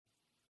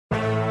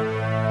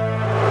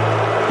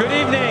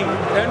Good evening,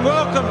 and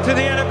welcome to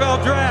the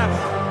NFL Draft.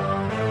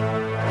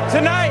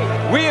 Tonight,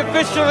 we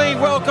officially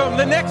welcome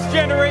the next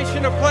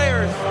generation of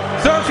players.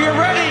 So if you're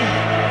ready,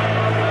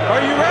 are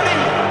you ready?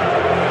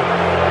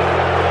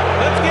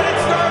 Let's get it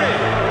started.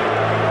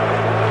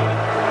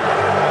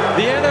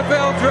 The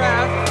NFL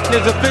Draft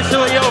is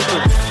officially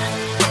open.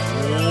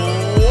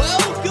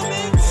 Welcome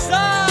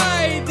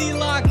inside the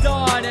Locked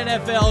On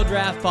NFL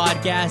Draft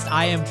Podcast.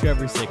 I am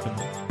Trevor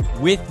Sickman.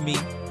 With me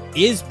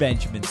is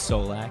Benjamin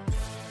Solak.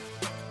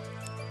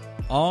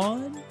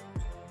 On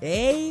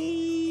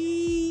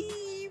a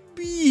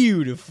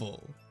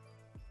beautiful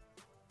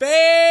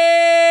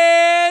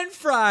Fan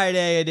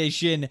Friday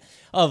edition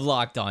of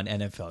Locked On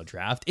NFL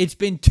Draft. It's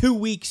been 2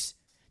 weeks.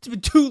 It's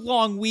been 2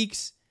 long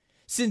weeks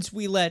since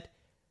we let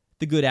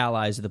the good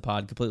allies of the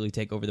pod completely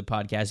take over the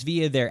podcast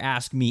via their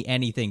Ask Me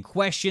Anything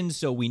questions.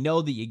 So we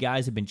know that you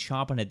guys have been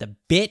chomping at the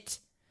bit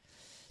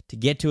to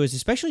get to us,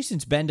 especially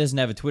since Ben doesn't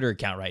have a Twitter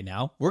account right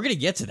now. We're going to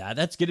get to that.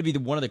 That's going to be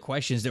one of the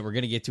questions that we're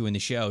going to get to in the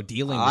show,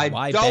 dealing with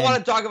why Ben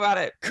want to talk about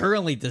it.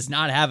 Currently does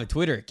not have a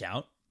Twitter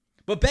account.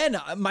 But Ben,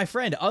 my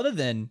friend, other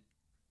than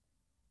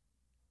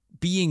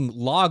being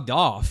logged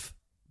off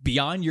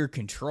beyond your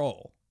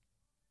control,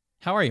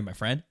 how are you, my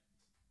friend?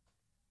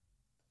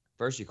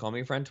 First, you call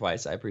me a friend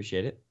twice. I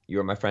appreciate it. You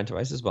are my friend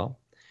twice as well.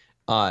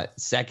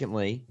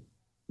 Secondly,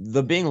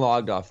 the being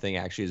logged off thing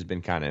actually has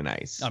been kind of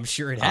nice. I'm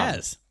sure it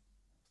has.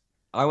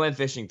 I went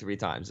fishing 3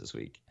 times this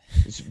week.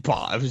 It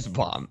was a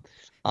bomb.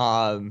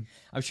 I'm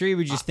sure you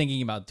were just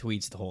thinking about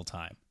tweets the whole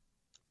time.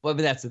 Well,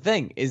 but that's the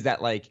thing, is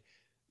that like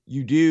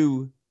you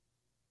do.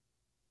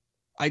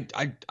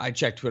 I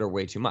check Twitter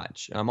way too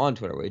much. I'm on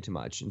Twitter way too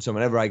much, and so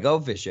whenever I go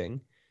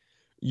fishing,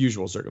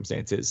 usual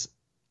circumstances,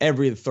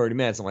 every 30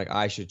 minutes I'm like,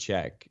 I should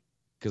check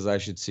because I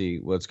should see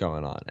what's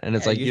going on. And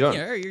it's like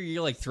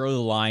you like throw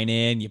the line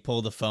in, you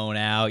pull the phone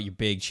out, you're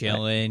big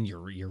chilling,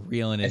 right. you're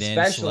reeling it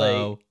in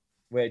slow.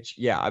 Which,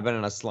 yeah, I've been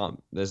in a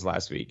slump this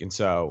last week. And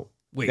so.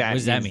 Wait, what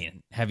does that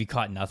mean? Have you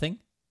caught nothing?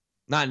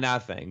 Not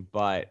nothing,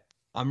 but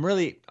I'm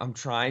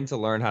trying to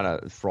learn how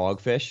to frog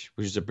fish,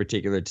 which is a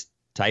particular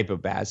type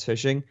of bass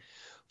fishing.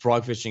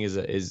 Frog fishing is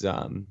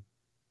a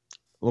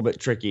little bit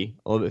tricky,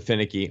 a little bit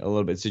finicky, a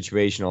little bit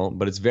situational,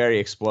 but it's very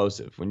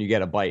explosive. When you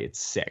get a bite, it's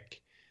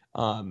sick.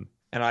 And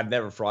I've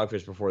never frog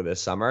fished before this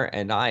summer,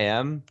 and I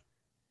am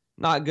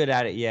not good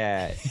at it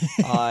yet.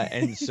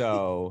 And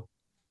so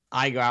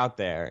I go out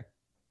there.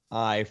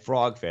 I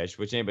frog fish,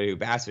 which anybody who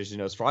bass fishes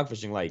knows frog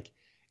fishing, like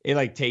it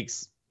like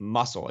takes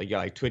muscle. Like, you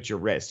gotta like twitch your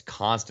wrist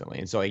constantly.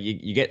 And so like,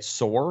 you get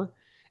sore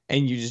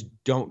and you just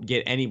don't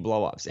get any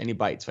blow ups, any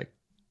bites for like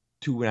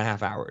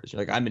 2.5 hours.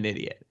 You're like, I'm an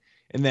idiot.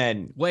 And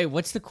then wait,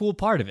 what's the cool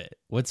part of it?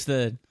 What's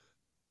the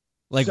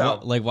what's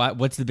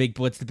the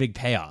big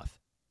payoff?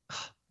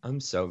 I'm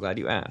so glad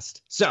you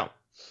asked. So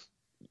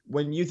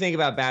when you think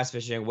about bass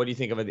fishing, what do you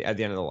think of at the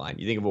end of the line?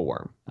 You think of a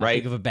worm, right? I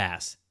think of a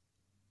bass.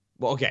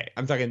 Well, okay.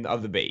 I'm talking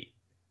of the bait.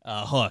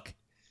 Hook.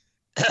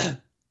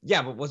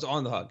 Yeah, but what's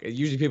on the hook?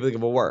 Usually people think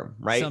of a worm,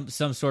 right?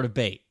 Some sort of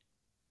bait.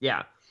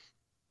 Yeah.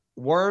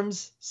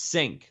 Worms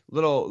sink.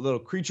 Little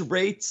creature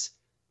baits,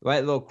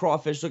 right? Little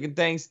crawfish looking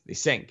things, they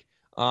sink.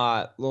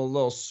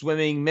 Little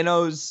swimming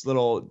minnows,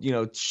 little,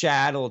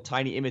 shad, little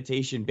tiny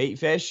imitation bait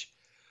fish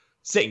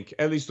sink.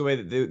 At least the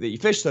way that you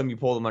fish them, you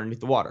pull them underneath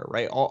the water,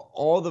 right?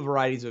 All the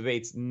varieties of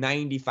baits,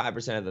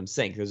 95% of them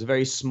sink. There's a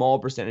very small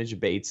percentage of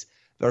baits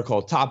that are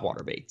called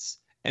topwater baits.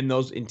 And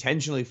those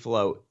intentionally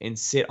float and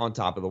sit on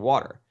top of the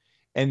water.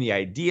 And the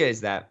idea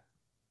is that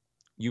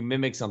you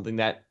mimic something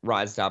that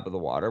rides top of the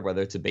water,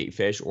 whether it's a bait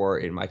fish or,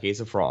 in my case,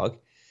 a frog.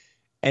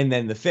 And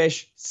then the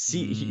fish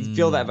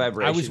feel that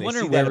vibration. I was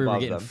wondering where we were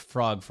getting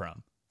frog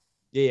from.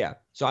 Yeah.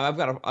 So I've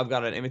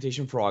got an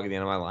imitation frog at the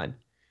end of my line,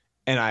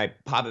 and I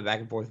pop it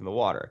back and forth in the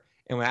water.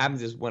 And what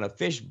happens is when a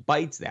fish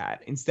bites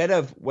that, instead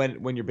of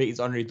when your bait is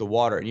underneath the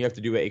water and you have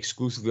to do it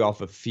exclusively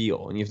off of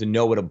feel, and you have to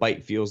know what a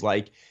bite feels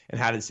like and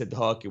how to set the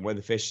hook and where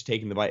the fish is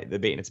taking the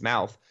bait in its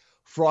mouth,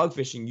 frog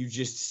fishing, you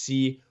just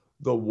see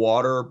the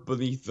water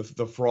beneath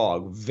the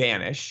frog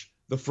vanish.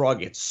 The frog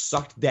gets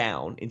sucked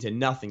down into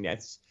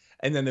nothingness,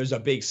 and then there's a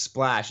big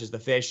splash as the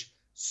fish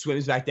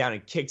swims back down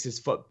and kicks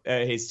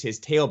his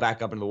tail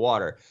back up into the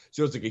water.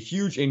 So it's like a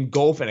huge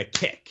engulf and a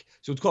kick.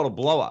 So it's called a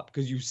blow up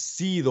because you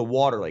see the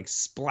water like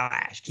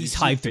splash. He's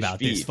hyped about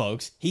this,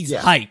 folks. He's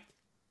hyped.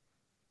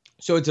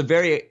 So it's a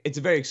very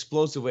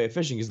explosive way of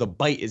fishing because the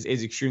bite is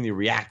extremely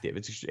reactive.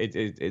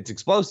 It's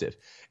explosive,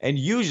 and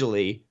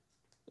usually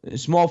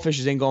small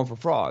fishes ain't going for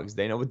frogs.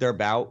 They know what they're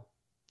about.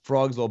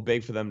 Frogs a little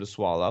big for them to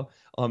swallow,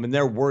 and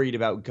they're worried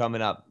about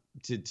coming up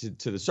to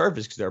the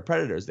surface because there are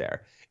predators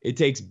there. It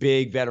takes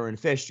big veteran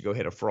fish to go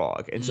hit a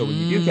frog, and so when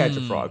you do catch a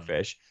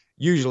frogfish,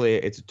 usually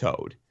it's a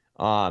toad.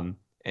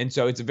 And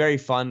so it's a very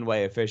fun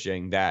way of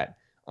fishing that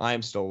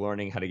I'm still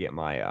learning how to get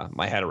my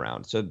head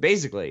around. So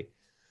basically,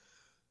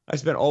 I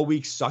spent all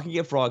week sucking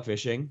at frog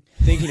fishing,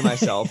 thinking to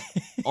myself,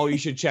 oh, you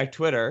should check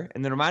Twitter,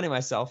 and then reminding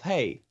myself,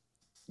 hey,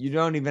 you're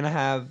not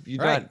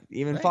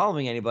even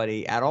following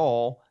anybody at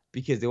all.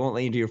 because they won't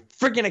let you into your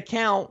freaking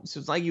account. So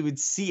it's like you would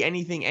see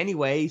anything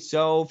anyway.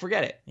 So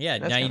forget it. Yeah,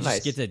 That's now you just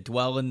nice. get to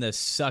dwell in the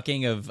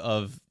sucking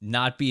of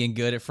not being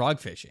good at frog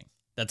fishing.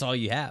 That's all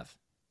you have.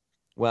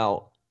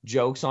 Well,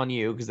 joke's on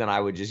you, because then I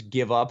would just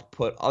give up,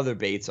 put other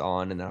baits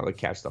on, and then I would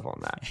catch stuff on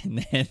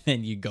that. And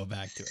then you go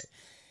back to it.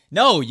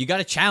 No, you got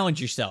to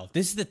challenge yourself.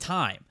 This is the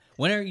time.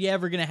 When are you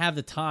ever going to have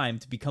the time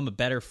to become a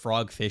better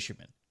frog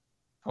fisherman?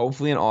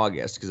 Hopefully in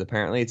August, because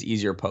apparently it's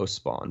easier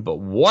post-spawn. But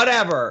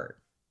whatever.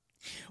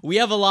 We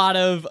have a lot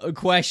of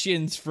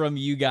questions from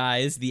you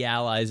guys, the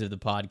allies of the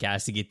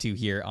podcast, to get to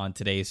here on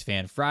today's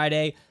Fan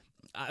Friday.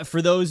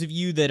 For those of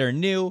you that are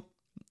new,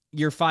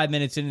 you're 5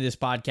 minutes into this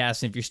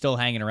podcast, and if you're still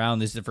hanging around,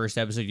 this is the first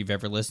episode you've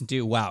ever listened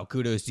to. Wow,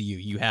 kudos to you.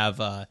 You have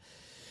a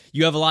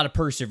lot of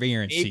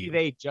perseverance. Maybe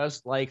they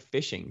just like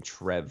fishing,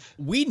 Trev.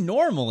 We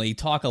normally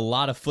talk a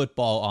lot of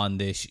football on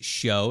this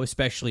show,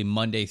 especially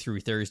Monday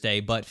through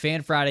Thursday, but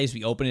Fan Fridays,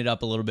 we open it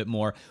up a little bit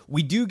more.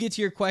 We do get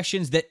to your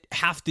questions that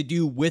have to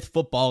do with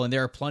football, and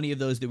there are plenty of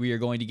those that we are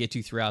going to get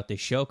to throughout this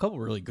show. A couple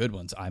really good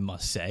ones, I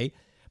must say,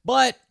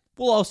 but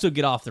we'll also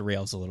get off the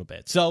rails a little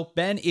bit. So,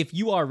 Ben, if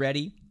you are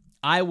ready,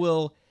 I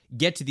will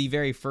get to the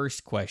very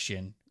first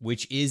question,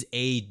 which is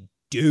a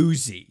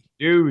doozy.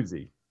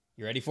 Doozy.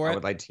 You ready for it? I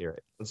would like to hear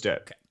it. Let's do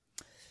it. Okay.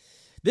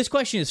 This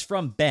question is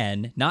from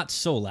Ben, not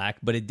Solak,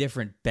 but a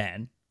different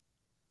Ben.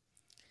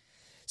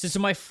 So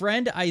my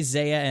friend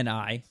Isaiah and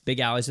I,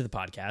 big allies of the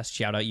podcast,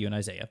 shout out you and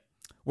Isaiah,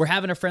 we're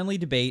having a friendly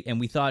debate, and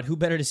we thought, who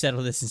better to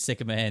settle this than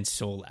Sycamore and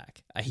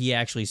Solak? He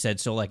actually said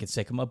Solak and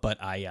Sycamore, but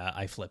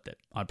I flipped it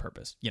on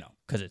purpose,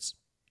 because it's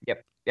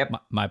Yep.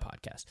 my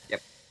podcast.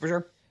 Yep, for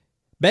sure.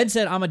 Ben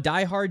said, I'm a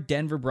diehard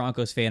Denver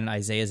Broncos fan, and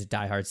Isaiah's a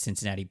diehard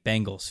Cincinnati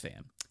Bengals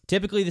fan.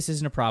 Typically, this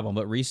isn't a problem,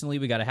 but recently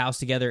we got a house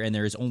together, and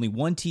there is only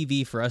one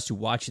TV for us to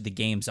watch the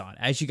games on.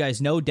 As you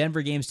guys know,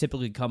 Denver games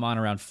typically come on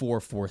around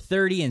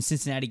 4:30, and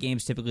Cincinnati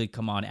games typically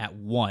come on at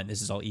 1.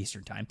 This is all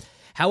Eastern time.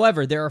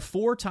 However, there are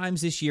 4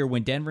 times this year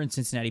when Denver and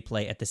Cincinnati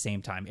play at the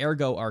same time,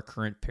 ergo our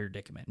current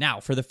predicament. Now,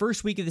 for the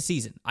first week of the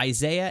season,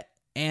 Isaiah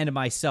and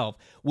myself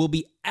will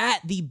be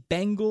at the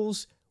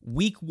Bengals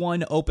Week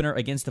 1 opener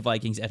against the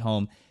Vikings at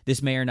home.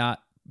 This may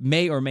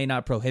or may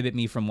not prohibit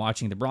me from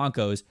watching the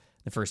Broncos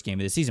the first game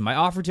of the season. My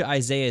offer to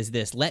Isaiah is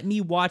this: let me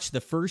watch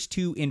the first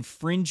 2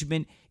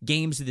 infringement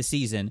games of the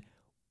season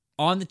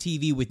on the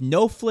TV with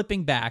no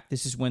flipping back.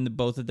 This is when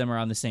both of them are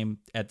at the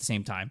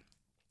same time.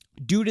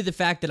 Due to the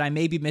fact that I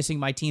may be missing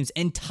my team's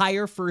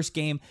entire first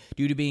game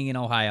due to being in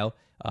Ohio,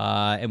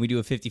 and we do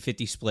a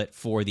 50-50 split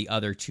for the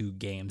other 2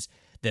 games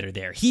that are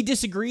there. He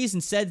disagrees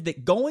and said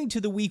that going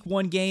to the Week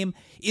 1 game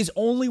is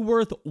only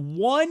worth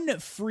 1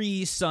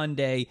 free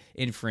Sunday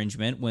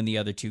infringement when the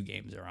other 2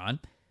 games are on.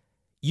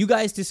 You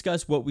guys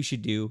discuss what we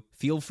should do.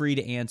 Feel free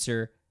to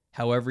answer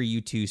however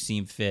you two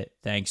seem fit.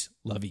 Thanks.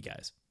 Love you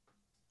guys.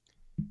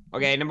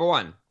 Okay, number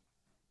 1.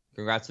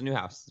 Congrats on the new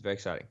house. It's very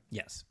exciting.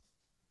 Yes.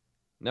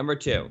 Number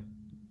 2,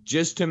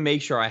 just to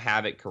make sure I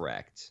have it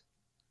correct,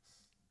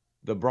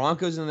 the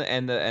Broncos and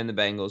the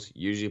Bengals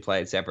usually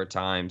play at separate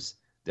times.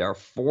 There are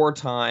 4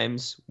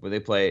 times where they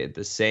play at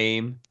the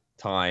same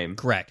time.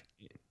 Correct.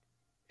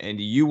 And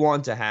you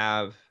want to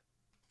have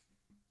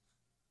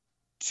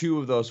 2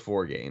 of those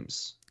 4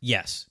 games.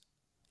 Yes.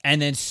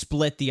 And then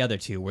split the other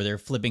 2 where they're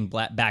flipping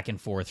back and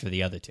forth for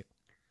the other 2.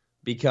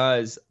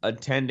 Because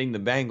attending the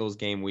Bengals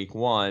game Week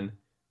 1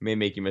 may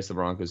make you miss the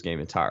Broncos game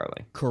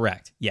entirely.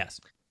 Correct. Yes.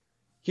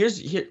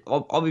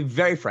 I'll be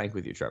very frank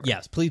with you, Trevor.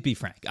 Yes, please be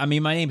frank. I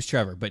mean, my name's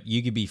Trevor, but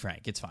you can be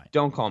frank. It's fine.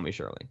 Don't call me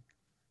Shirley.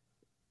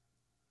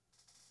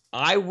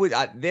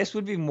 This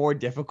would be more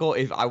difficult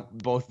if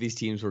both these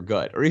teams were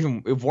good, or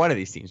even if one of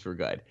these teams were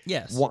good.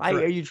 Yes. Why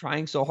are you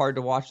trying so hard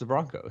to watch the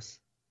Broncos?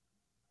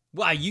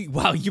 Wow,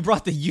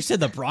 you said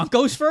the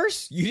Broncos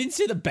first? You didn't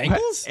say the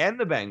Bengals? And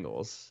the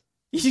Bengals.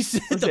 You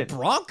said the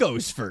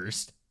Broncos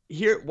first.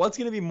 What's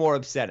going to be more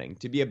upsetting?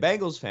 To be a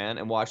Bengals fan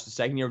and watch the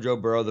second year of Joe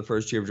Burrow, the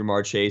first year of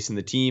Jamar Chase, and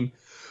the team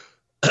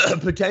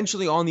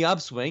potentially on the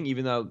upswing,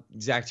 even though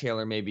Zach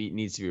Taylor maybe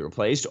needs to be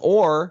replaced,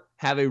 or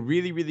have a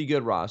really, really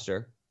good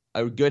roster,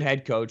 a good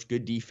head coach,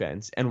 good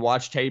defense, and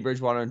watch Teddy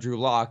Bridgewater and Drew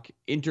Lock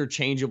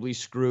interchangeably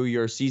screw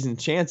your season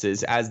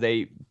chances as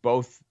they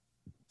both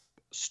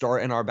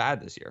start and are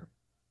bad this year.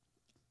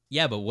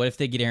 Yeah, but what if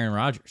they get Aaron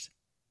Rodgers?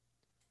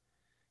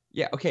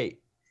 Yeah, okay.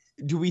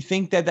 Do we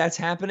think that that's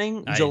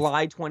happening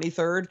July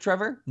 23rd,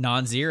 Trevor?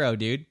 Non-zero,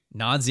 dude.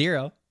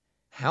 Non-zero.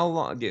 How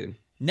long, dude?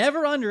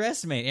 Never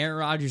underestimate Aaron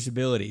Rodgers'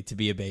 ability to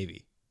be a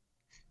baby.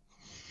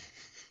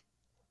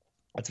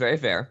 That's very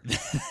fair.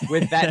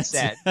 With that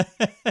said,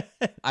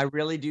 I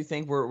really do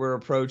think we're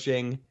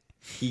approaching.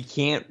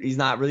 He's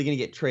not really going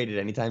to get traded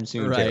anytime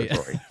soon. Right.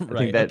 Territory.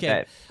 Right.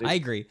 Okay. I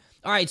agree.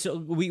 All right. So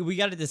we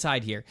got to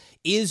decide here.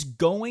 Is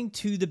going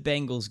to the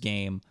Bengals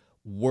game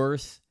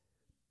worth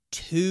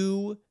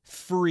 2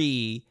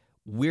 free,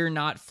 we're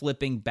not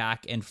flipping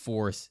back and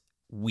forth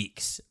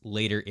weeks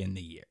later in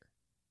the year?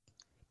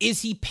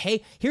 Is he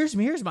pay? Here's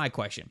my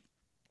question.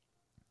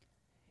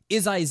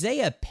 Is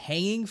Isaiah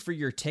paying for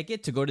your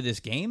ticket to go to this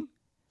game?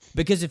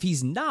 Because if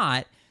he's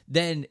not,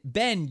 then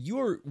Ben,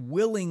 you're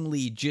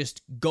willingly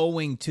just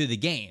going to the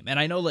game. And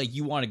I know like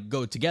you want to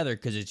go together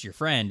because it's your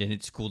friend and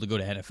it's cool to go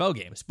to NFL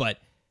games, but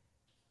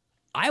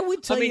I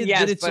would tell you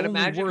that it's only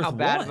imagine worth how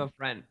bad one. of a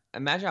friend.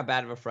 Imagine how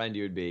bad of a friend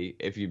you would be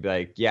if you'd be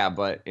like, yeah,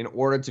 but in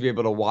order to be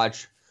able to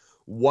watch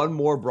one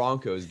more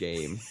Broncos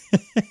game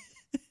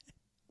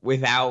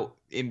without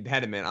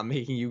impediment, I'm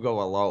making you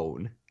go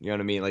alone. You know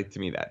what I mean? Like, to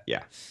me, that,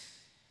 yeah.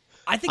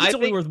 I think it's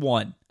only worth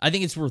one. I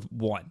think it's worth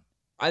one.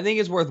 I think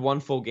it's worth one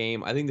full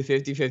game. I think the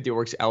 50-50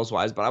 works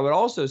elsewise. But I would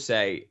also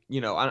say,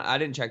 I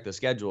didn't check the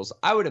schedules.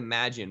 I would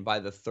imagine by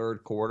the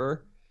third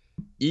quarter,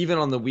 even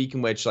on the week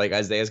in which like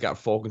Isaiah's got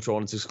full control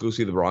and it's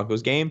exclusively the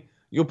Broncos game,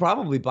 you'll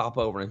probably bop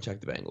over and check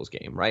the Bengals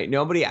game, right?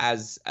 Nobody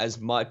has as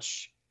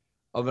much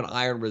of an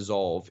iron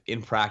resolve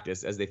in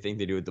practice as they think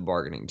they do at the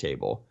bargaining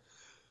table.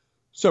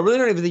 So I really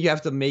don't even think you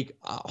have to make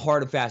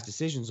hard and fast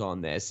decisions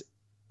on this.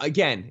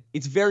 Again,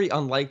 it's very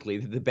unlikely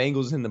that the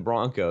Bengals and the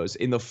Broncos,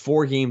 in the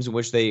 4 games in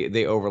which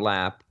they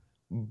overlap,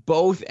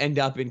 both end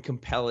up in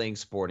compelling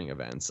sporting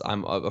events,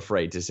 I'm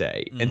afraid to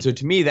say. And so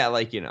to me,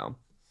 that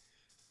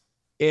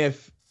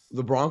if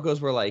the Broncos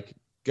were like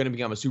going to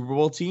become a Super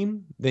Bowl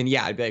team, then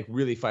yeah, I'd be like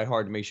really fight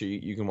hard to make sure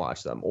you can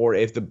watch them. Or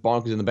if the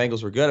Broncos and the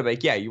Bengals were good, I'd be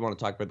like, yeah, you want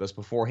to talk about this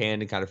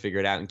beforehand and kind of figure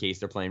it out in case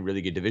they're playing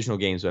really good divisional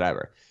games,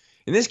 whatever.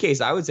 In this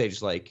case, I would say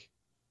just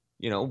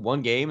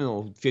one game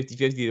and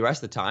 50-50 the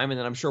rest of the time. And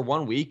then I'm sure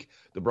one week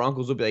the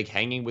Broncos will be like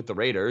hanging with the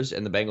Raiders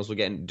and the Bengals will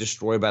get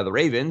destroyed by the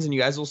Ravens and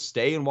you guys will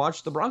stay and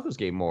watch the Broncos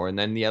game more. And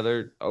then the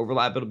other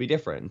overlap, it'll be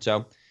different.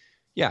 So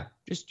yeah,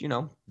 just,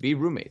 be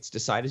roommates,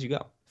 decide as you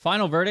go.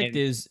 Final verdict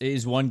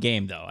is one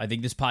game, though. I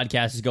think this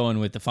podcast is going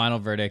with the final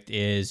verdict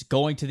is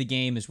going to the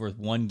game is worth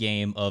one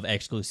game of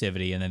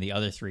exclusivity, and then the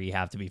other 3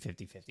 have to be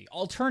 50-50.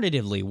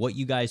 Alternatively, what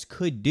you guys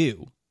could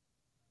do,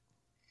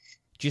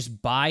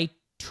 just buy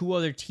 2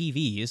 other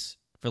TVs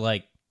for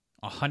like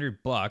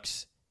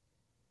 $100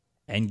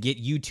 and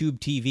get YouTube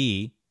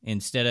TV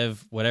instead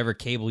of whatever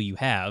cable you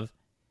have.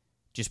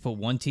 Just put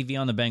one TV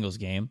on the Bengals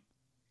game,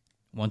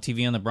 one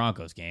TV on the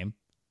Broncos game,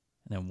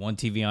 and then one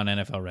TV on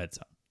NFL Red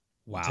Zone.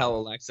 Wow. Tell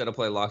Alexa to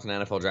play Locked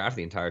on NFL Draft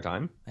the entire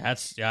time.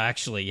 That's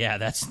actually, yeah,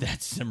 that's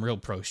some real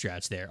pro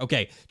strats there.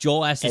 Okay,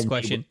 Joel asked this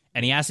question,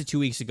 and he asked it 2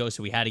 weeks ago,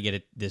 so we had to get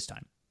it this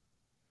time.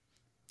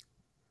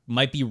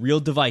 Might be real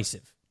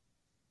divisive.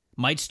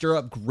 Might stir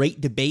up great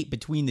debate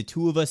between the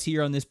two of us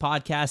here on this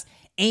podcast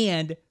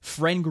and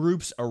friend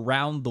groups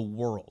around the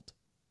world.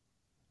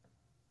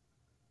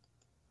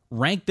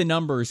 Rank the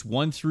numbers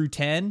 1 through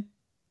 10,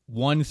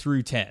 1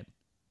 through 10.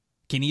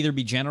 Can either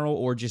be general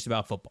or just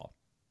about football.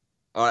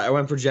 All right, I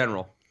went for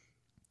general.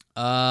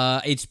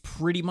 It's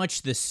pretty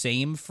much the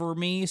same for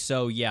me,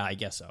 so yeah, I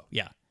guess so.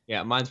 Yeah.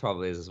 Yeah, mine's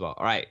probably is as well.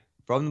 All right,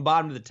 from the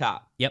bottom to the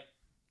top. Yep.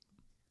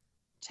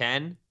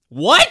 10.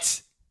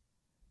 What?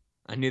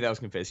 I knew that was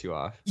going to piss you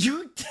off. You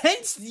have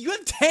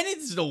 10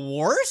 is the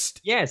worst?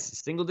 Yes,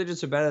 single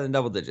digits are better than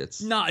double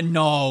digits.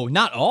 No,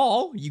 not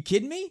all. You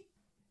kidding me?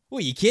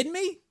 What, you kidding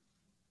me?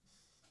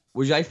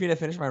 Would you like me to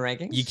finish my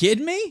rankings? You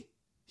kidding me?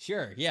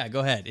 Sure, yeah, go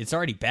ahead. It's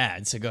already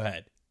bad, so go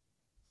ahead.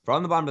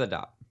 From the bottom to the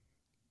top.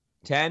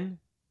 10,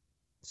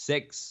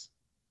 6,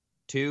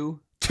 2.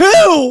 2!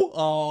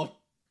 Oh.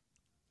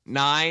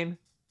 9,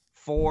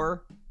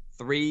 4,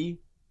 3,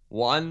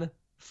 1,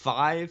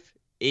 5,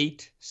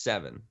 8,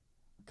 7.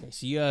 Okay,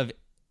 so you have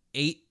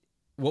 8.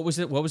 What was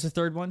it? What was the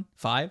third one?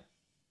 5?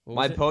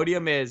 My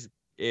podium is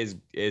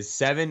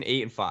 7,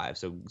 8, and 5.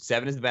 So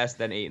 7 is the best,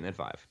 then 8, and then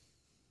 5.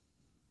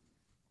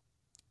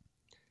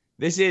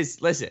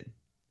 Listen.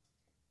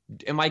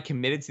 Am I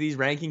committed to these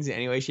rankings in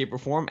any way, shape, or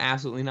form?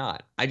 Absolutely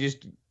not. I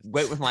just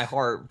went with my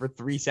heart for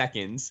 3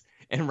 seconds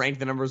and ranked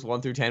the numbers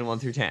 1 through 10, 1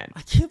 through 10.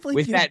 I can't believe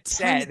with you that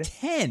 10 said,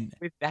 10.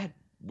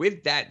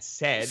 With that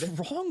said,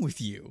 what's wrong with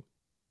you?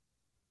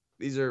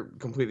 These are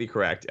completely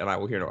correct, and I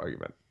will hear no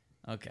argument.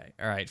 Okay,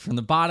 all right. From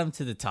the bottom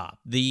to the top,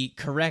 the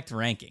correct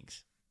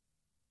rankings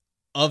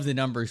of the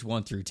numbers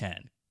 1 through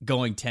 10,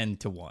 going 10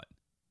 to 1.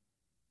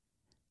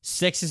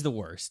 6 is the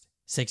worst.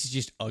 6 is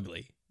just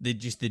ugly. The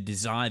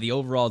design, the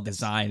overall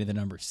design of the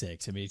number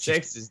 6. I mean, it's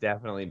 6 is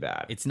definitely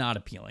bad. It's not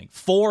appealing.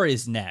 4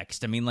 is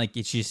next. I mean, like,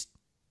 it's just,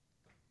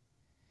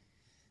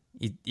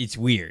 it's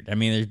weird. I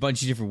mean, there's a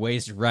bunch of different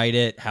ways to write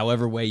it.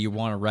 However way you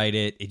want to write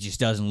it, it just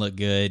doesn't look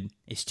good.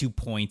 It's too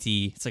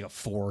pointy. It's like a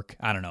fork.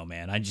 I don't know,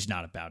 man. I'm just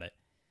not about it.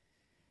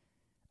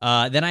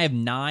 Then I have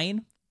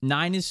 9.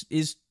 9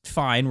 is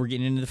fine. We're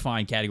getting into the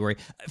fine category.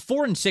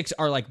 4 and 6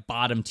 are like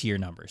bottom tier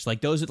numbers.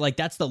 Like those, like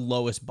that's the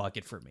lowest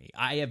bucket for me.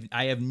 I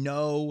have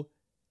no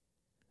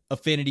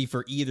affinity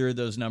for either of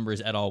those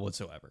numbers at all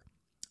whatsoever.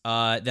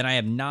 Then I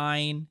have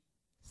 9,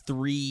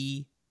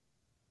 3,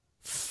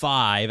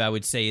 5. I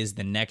would say is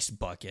the next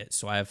bucket.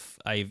 So I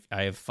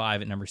have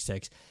 5 at number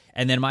 6,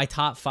 and then my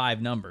top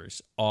 5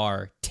 numbers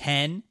are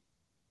 10,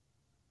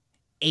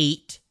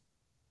 8,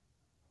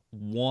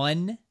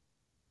 1,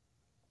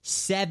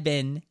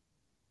 7,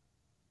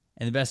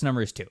 and the best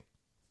number is 2.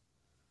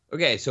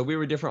 Okay, so we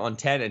were different on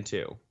 10 and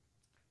 2.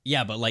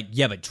 Yeah,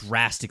 but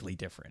drastically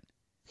different.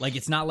 Like,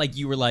 it's not like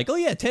you were like, oh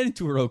yeah, 10 and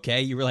 2 are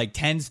okay. You were like,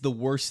 10's the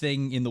worst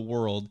thing in the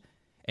world,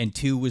 and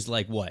 2 was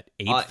like, what,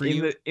 8 for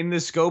you? In the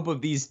scope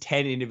of these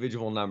 10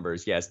 individual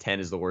numbers, yes, 10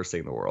 is the worst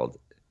thing in the world.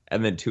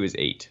 And then 2 is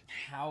 8.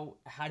 How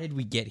did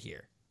we get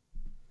here?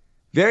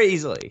 Very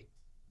easily.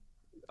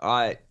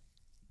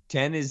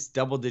 10 is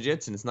double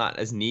digits, and it's not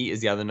as neat as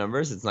the other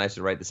numbers. It's nice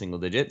to write the single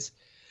digits.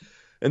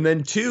 And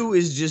then 2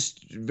 is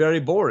just very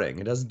boring.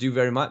 It doesn't do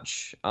very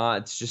much.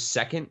 It's just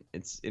second.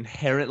 It's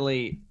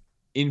inherently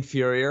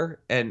inferior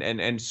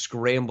and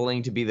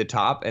scrambling to be the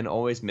top and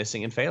always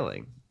missing and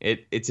failing.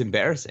 It's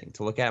embarrassing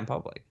to look at in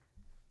public.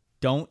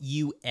 Don't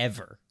you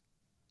ever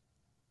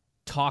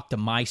talk to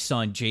my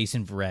son,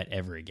 Jason Verrett,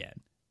 ever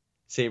again.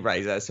 See,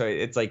 right. So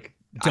it's like,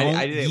 don't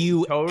I did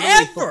you totally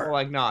ever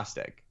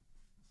agnostic.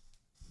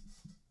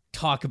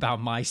 talk about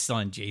my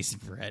son, Jason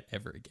Verrett,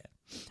 ever again.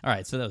 All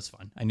right, so that was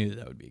fun. I knew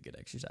that would be a good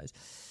exercise.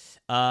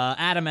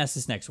 Adam asked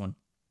this next one.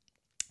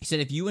 He said,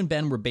 if you and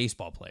Ben were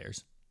baseball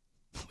players,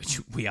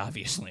 which we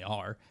obviously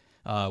are,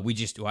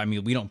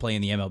 we don't play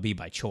in the MLB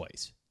by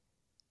choice.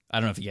 I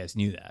don't know if you guys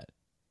knew that.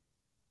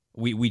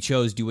 We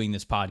chose doing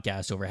this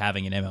podcast over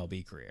having an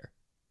MLB career.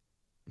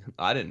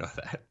 I didn't know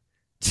that.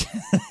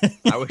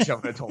 I wish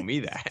someone had told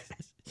me that.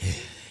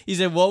 He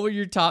said, what would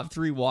your top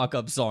 3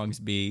 walk-up songs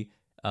be?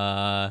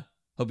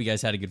 Hope you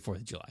guys had a good 4th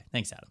of July.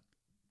 Thanks, Adam.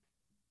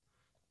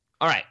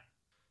 All right.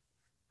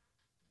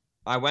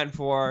 I went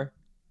for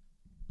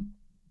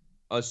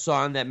a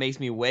song that makes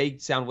me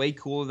sound way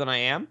cooler than I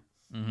am.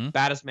 Mm-hmm.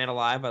 Baddest Man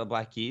Alive by the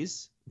Black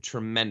Keys.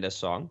 Tremendous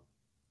song.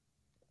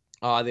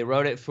 They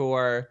wrote it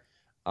for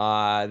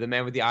the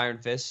Man with the Iron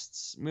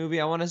Fists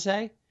movie, I want to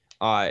say.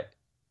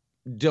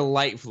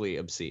 Delightfully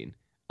obscene.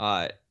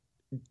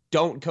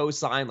 Don't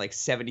co-sign like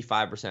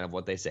 75% of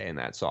what they say in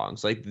that song.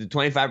 So like the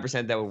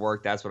 25% that would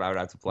work, that's what I would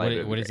have to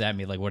play. What does that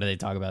mean? Like, what do they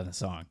talk about in the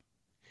song?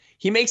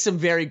 He makes some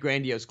very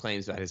grandiose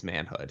claims about his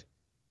manhood,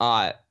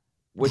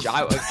 which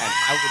I would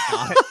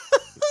not.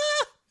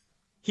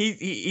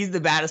 He's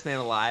the baddest man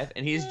alive,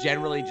 and he's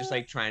generally just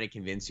like trying to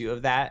convince you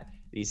of that.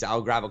 He said,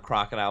 "I'll grab a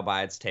crocodile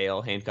by its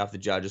tail, handcuff the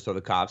judges, throw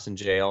the cops in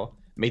jail,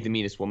 make the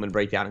meanest woman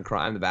break down and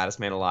cry. I'm the baddest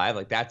man alive."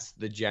 Like that's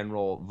the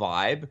general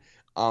vibe.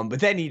 But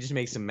then he just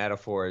makes some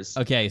metaphors.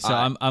 Okay,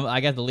 so I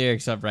got the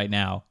lyrics up right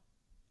now.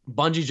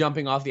 Bungee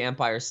jumping off the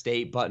Empire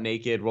State, butt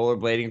naked.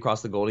 Rollerblading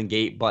across the Golden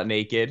Gate, butt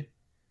naked.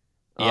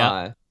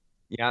 Yeah.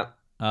 Yeah.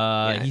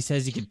 He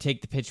says he could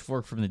take the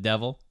pitchfork from the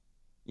devil.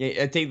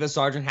 Yeah, take the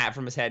sergeant hat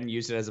from his head and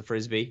use it as a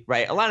frisbee.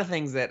 Right. A lot of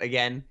things that,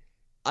 again,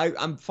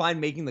 I'm fine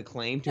making the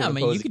claim to an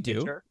opposing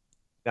pitcher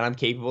that I'm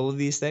capable of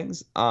these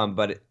things.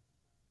 But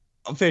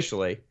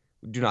officially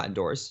do not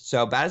endorse.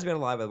 So Baddest Man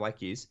Alive by the White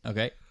Keys.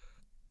 Okay.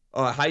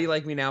 How You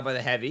Like Me Now by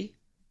the Heavy.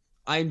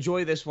 I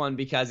enjoy this one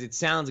because it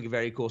sounds like a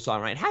very cool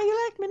song, right? How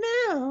You Like Me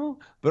Now.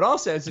 But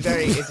also it's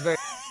very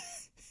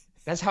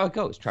that's how it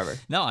goes, Trevor.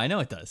 No, I know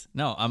it does.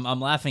 No, I'm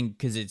laughing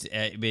because it's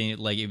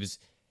like it was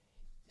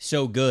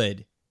so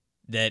good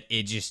that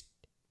it just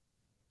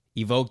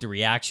evoked a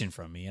reaction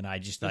from me, and I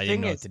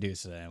didn't know what to do,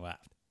 so then I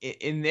laughed.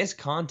 In this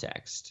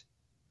context,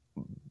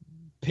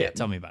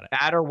 tell me about it.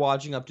 Batter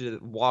walking up to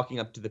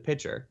the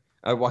pitcher,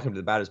 walking up to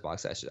the batter's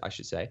box, I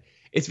should say.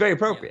 It's very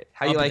appropriate. Yeah.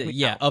 How You Like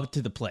Me Now. Up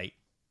to the plate.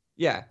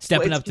 Yeah,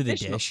 stepping up to the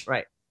dish.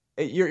 Right.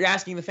 You're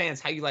asking the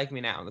fans, how you like me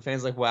now? And the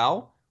fans are like,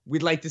 well,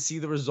 we'd like to see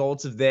the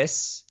results of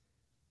this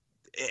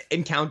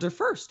encounter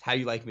first. How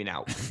you like me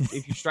now?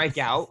 If you strike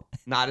out,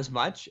 not as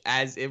much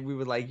as if we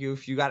would like you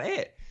if you got a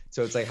hit.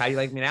 So it's like, how you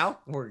like me now?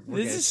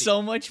 This is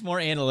so much more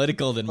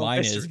analytical than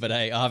mine is, but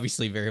I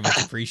obviously very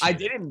much appreciate it. I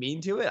didn't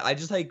mean to it. I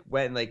just like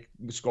went and like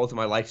scrolled through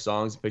my life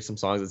songs, picked some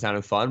songs that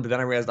sounded fun, but then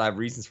I realized I have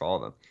reasons for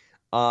all of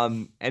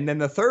them. And then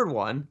the third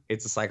one,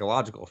 it's a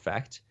psychological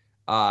effect.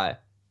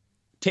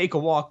 Take a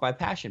Walk by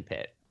Passion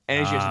Pit.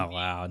 And it's just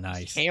wow,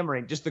 nice.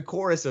 Hammering. Just the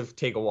chorus of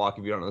Take a Walk,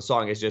 if you don't know the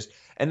song, is just,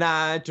 and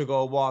I took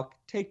a walk,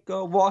 take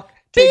a walk,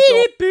 take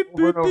a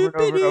walk.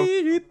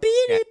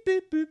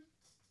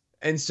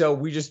 And so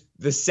we just,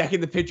 the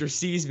second the pitcher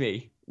sees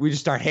me, we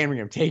just start hammering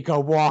him. Take a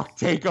walk,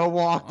 take a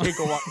walk, take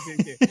a walk.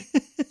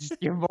 Just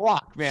give him a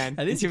walk, man.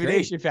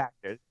 Intimidation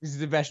factor. This is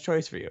the best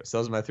choice for you. So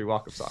those are my 3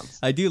 walk-up songs.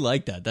 I do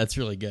like that. That's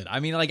really good. I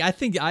mean, like, I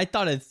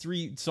thought of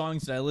 3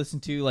 songs that I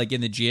listen to, like,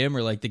 in the gym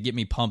or, like, to get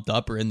me pumped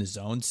up or in the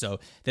zone. So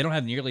they don't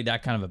have nearly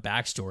that kind of a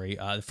backstory.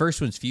 The first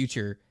one's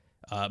Future,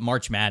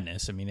 March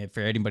Madness. I mean,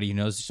 for anybody who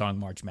knows the song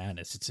March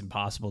Madness, it's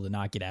impossible to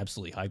not get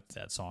absolutely hyped to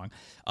that song.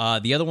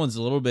 The other one's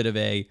a little bit of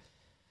a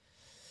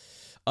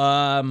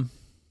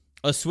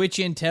switch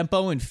in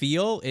tempo and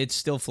feel. It's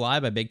Still Fly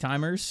by Big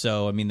Timers.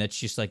 So, I mean, that's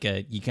just like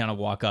you kind of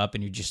walk up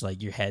and you're just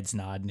like, your head's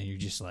nodding and you're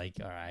just like,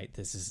 all right,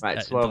 this is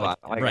right. Slow like,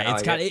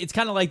 right. It's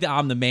kind of like the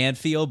I'm the Man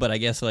feel, but I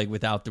guess like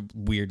without the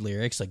weird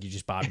lyrics, like you're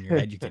just bobbing your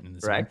head, you're getting in the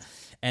song. Right.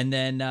 And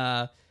then,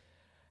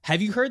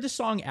 have you heard the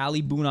song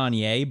Ali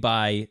Bounanier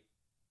by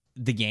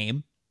The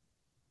Game?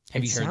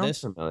 Have you heard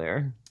this?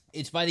 Familiar.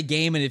 It's by The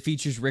Game, and it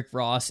features Rick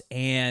Ross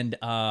and,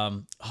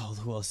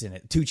 who else is in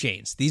it? 2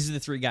 Chainz. These are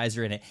the 3 guys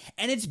that are in it.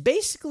 And it's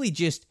basically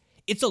just,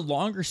 it's a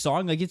longer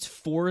song. Like, it's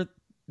 4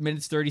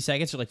 minutes, 30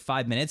 seconds, or like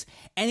 5 minutes,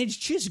 and it's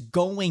just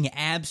going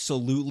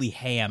absolutely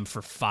ham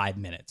for 5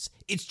 minutes.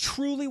 It's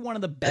truly one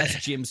of the best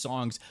gym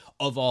songs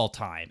of all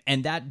time.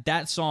 And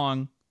that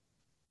song,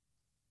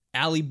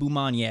 Ali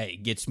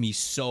Boumanier, gets me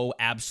so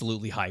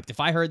absolutely hyped. If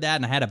I heard that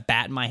and I had a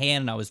bat in my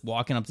hand and I was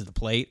walking up to the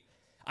plate,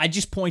 I'd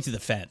just point to the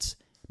fence.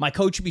 My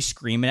coach would be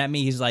screaming at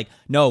me. He's like,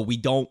 no, we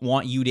don't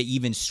want you to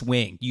even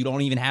swing. You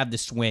don't even have the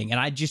swing. And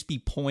I'd just be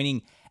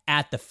pointing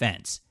at the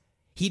fence.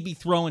 He'd be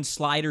throwing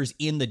sliders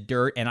in the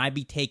dirt, and I'd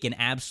be taking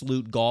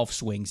absolute golf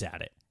swings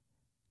at it.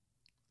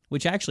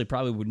 Which actually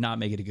probably would not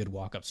make it a good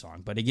walk-up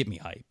song, but it get me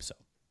hype. So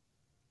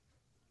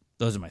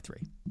those are my 3.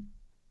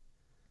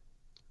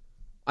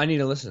 I need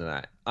to listen to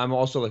that. I'm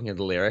also looking at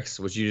the lyrics,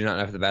 which you do not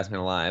know for the Best Man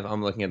Alive.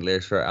 I'm looking at the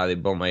lyrics for Ali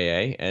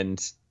Boumaier,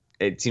 and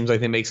it seems like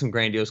they make some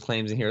grandiose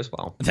claims in here as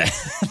well.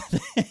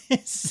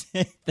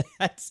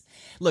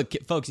 Look,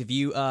 folks, if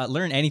you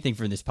learn anything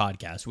from this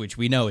podcast, which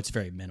we know it's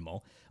very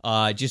minimal,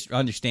 just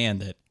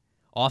understand that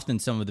often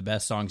some of the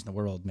best songs in the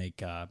world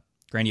make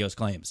grandiose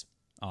claims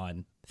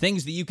on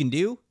things that you can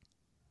do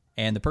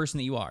and the person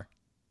that you are.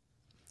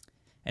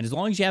 And as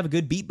long as you have a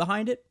good beat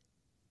behind it,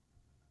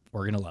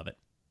 we're going to love it.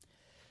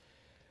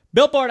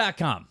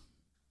 BuiltBar.com.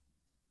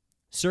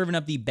 Serving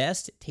up the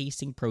best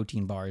tasting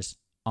protein bars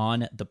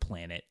on the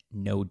planet,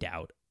 no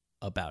doubt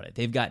about it.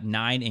 They've got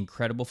 9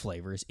 incredible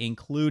flavors,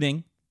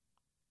 including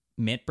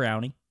mint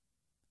brownie,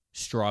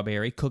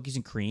 strawberry, cookies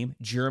and cream,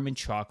 German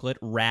chocolate,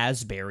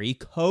 raspberry,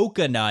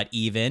 coconut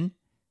even.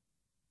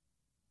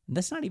 And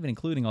that's not even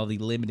including all the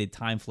limited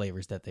time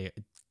flavors that they...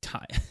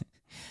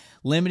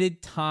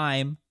 Limited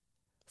time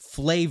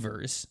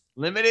flavors.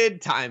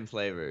 Limited time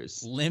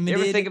flavors. Limited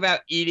You ever think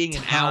about eating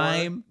an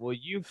time hour? Well,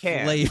 you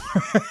can.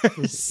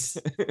 Flavors.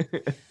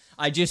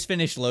 I just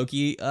finished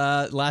Loki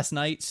last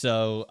night,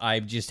 so I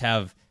just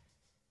have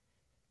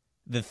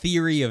the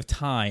theory of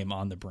time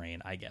on the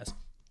brain, I guess.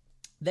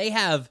 They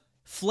have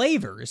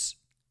flavors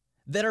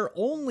that are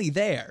only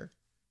there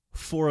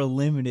for a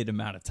limited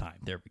amount of time.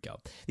 There we go.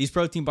 These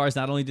protein bars,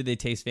 not only do they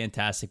taste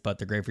fantastic, but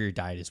they're great for your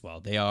diet as well.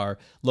 They are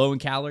low in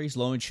calories,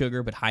 low in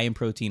sugar, but high in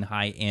protein,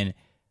 high in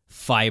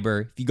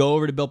fiber. If you go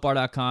over to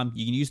BuiltBar.com,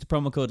 you can use the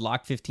promo code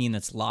LOCK15,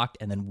 that's locked,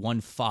 and then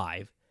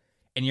 15,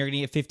 and you're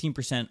going to get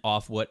 15%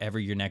 off whatever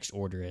your next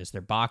order is.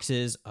 Their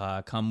boxes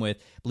come with,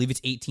 I believe it's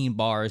 18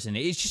 bars, and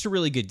it's just a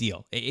really good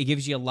deal. It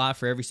gives you a lot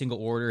for every single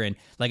order, and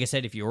like I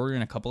said, if you're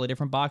ordering a couple of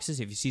different boxes,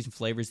 if you see some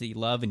flavors that you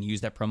love and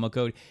use that promo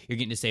code, you're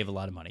getting to save a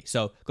lot of money.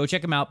 So go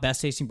check them out.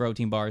 Best tasting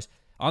protein bars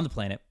on the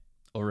planet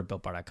over at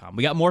BuiltBar.com.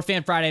 We got more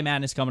Fan Friday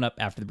madness coming up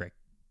after the break.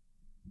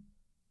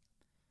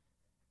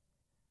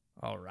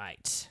 All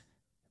right.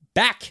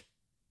 Back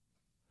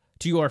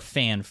to your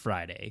Fan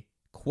Friday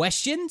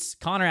questions.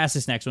 Connor asked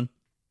this next one.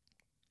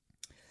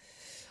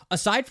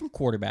 Aside from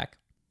quarterback,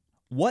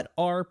 what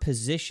are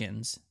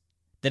positions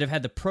that have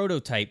had the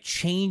prototype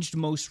changed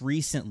most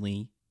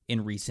recently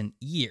in recent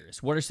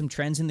years? What are some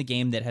trends in the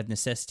game that have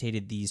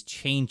necessitated these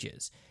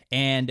changes?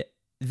 And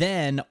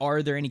then,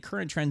 are there any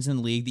current trends in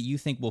the league that you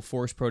think will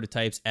force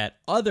prototypes at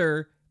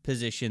other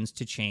positions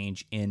to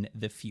change in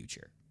the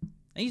future?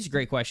 I think it's a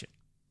great question.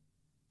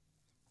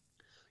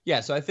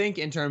 Yeah, so I think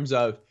in terms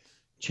of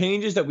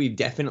changes that we've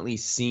definitely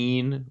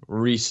seen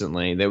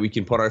recently that we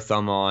can put our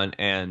thumb on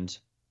and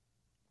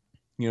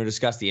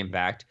discuss the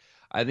impact.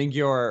 I think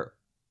your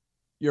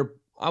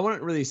I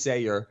wouldn't really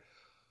say your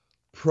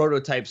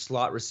prototype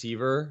slot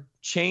receiver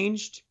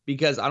changed,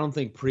 because I don't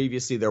think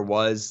previously there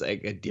was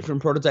like a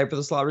different prototype for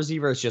the slot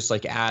receiver. It's just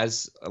like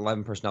as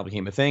 11 personnel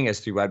became a thing,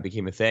 as 3 wide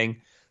became a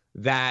thing,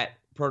 that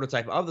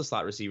prototype of the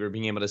slot receiver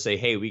being able to say,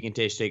 hey, we can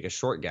take a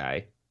short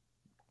guy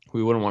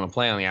we wouldn't want to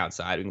play on the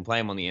outside. We can play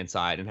him on the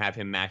inside and have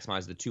him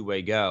maximize the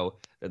two-way go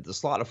that the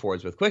slot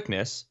affords with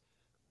quickness.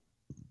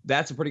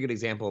 That's a pretty good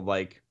example of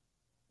like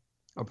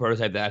a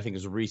prototype that I think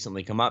has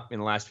recently come up in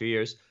the last few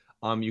years.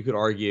 You could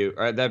argue,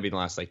 or that'd be in the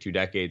last like 2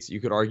 decades, you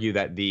could argue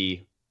that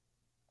the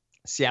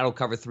Seattle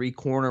cover 3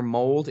 corner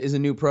mold is a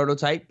new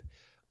prototype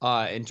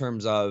in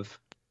terms of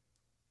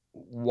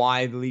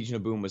why the Legion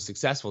of Boom was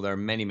successful. There are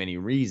many, many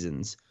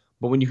reasons.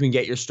 But when you can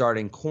get your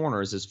starting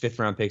corners as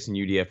 5th-round picks and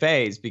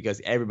UDFAs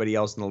because everybody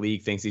else in the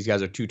league thinks these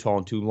guys are too tall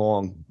and too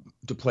long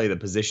to play the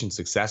position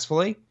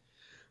successfully,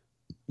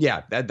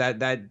 yeah,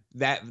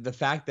 the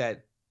fact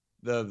that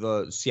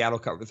the Seattle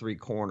cover 3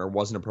 corner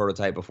wasn't a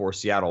prototype before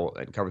Seattle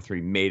and cover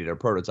 3 made it a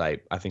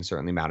prototype, I think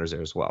certainly matters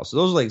there as well. So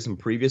those are like some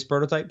previous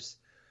prototypes.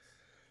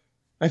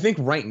 I think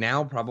right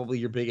now probably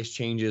your biggest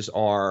changes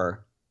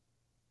are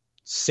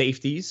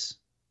safeties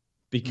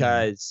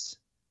because,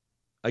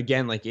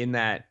 again, like in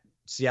that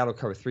Seattle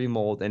cover 3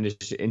 mold and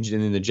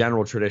in the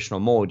general traditional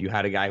mold, you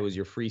had a guy who was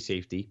your free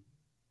safety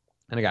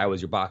and a guy who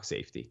was your box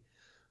safety.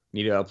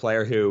 You needed a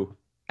player who,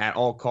 at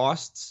all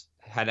costs,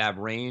 had to have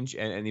range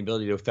and the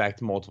ability to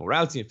affect multiple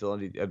routes, the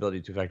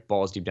ability to affect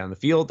balls deep down the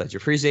field. That's your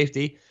free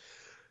safety.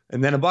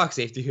 And then a box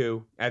safety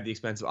who, at the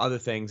expense of other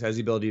things, has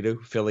the ability to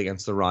fill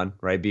against the run,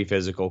 right? Be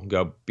physical,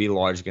 be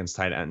large against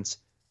tight ends.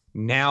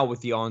 Now,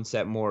 with the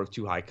onset more of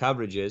 2 high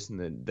coverages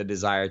and the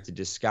desire to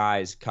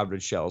disguise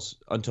coverage shells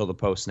until the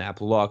post-snap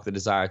look, the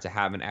desire to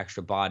have an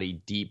extra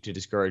body deep to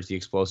discourage the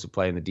explosive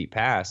play and the deep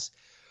pass,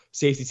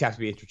 safeties have to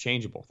be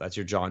interchangeable. That's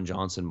your John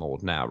Johnson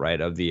mold now, right,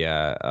 of the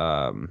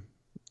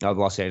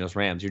Los Angeles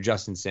Rams. Your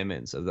Justin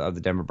Simmons of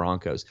the Denver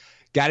Broncos.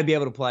 Got to be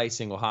able to play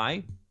single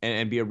high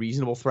and be a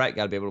reasonable threat.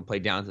 Got to be able to play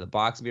down to the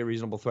box and be a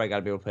reasonable threat. Got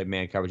to be able to play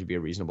man coverage and be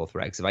a reasonable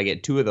threat. Because if I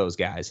get 2 of those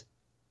guys,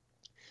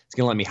 it's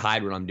going to let me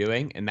hide what I'm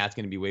doing, and that's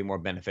going to be way more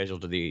beneficial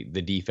to the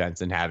defense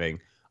than having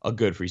a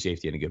good free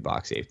safety and a good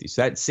box safety.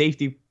 So that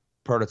safety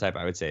prototype,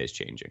 I would say, is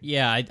changing.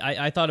 Yeah,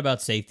 I thought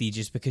about safety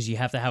just because you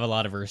have to have a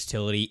lot of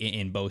versatility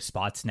in both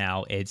spots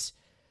now.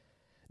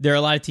 There are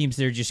a lot of teams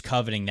that are just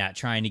coveting that,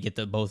 trying to get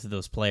both of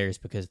those players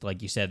because,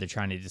 like you said, they're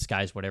trying to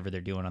disguise whatever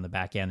they're doing on the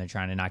back end. They're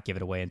trying to not give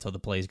it away until the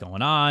play's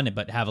going on,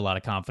 but have a lot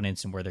of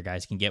confidence in where their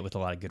guys can get with a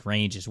lot of good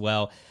range as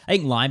well. I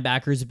think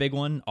linebacker is a big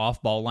one,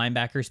 off-ball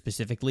linebacker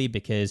specifically,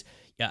 because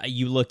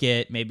you look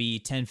at maybe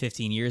 10,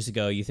 15 years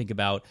ago, you think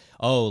about,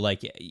 3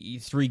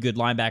 good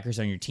linebackers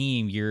on your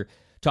team, you're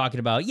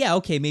talking about,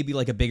 maybe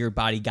like a bigger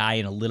body guy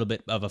and a little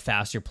bit of a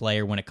faster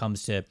player when it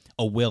comes to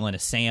a Will and a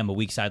Sam, a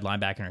weak side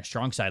linebacker and a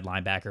strong side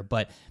linebacker.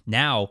 But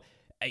now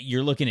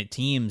you're looking at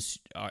teams,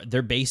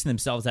 they're basing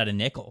themselves out of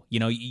nickel. You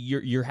know,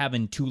 you're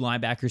having 2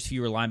 linebackers,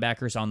 fewer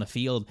linebackers on the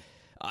field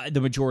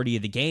the majority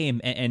of the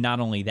game. And not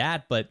only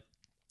that, but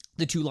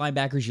the 2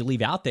 linebackers you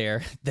leave out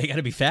there, they got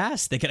to be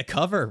fast. They got to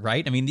cover,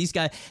 right? I mean, these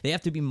guys, they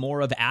have to be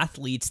more of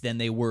athletes than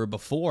they were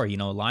before. You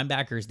know,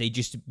 linebackers, they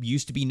just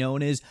used to be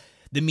known as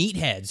the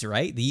meatheads,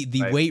 right? The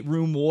right. Weight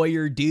room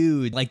warrior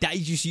dude. Like, that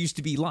just used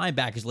to be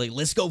linebackers. Like,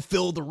 let's go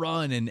fill the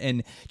run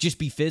and just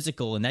be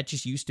physical. And that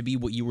just used to be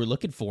what you were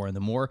looking for. And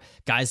the more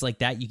guys like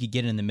that you could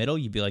get in the middle,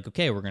 you'd be like,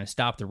 okay, we're going to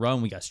stop the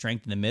run. We got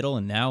strength in the middle.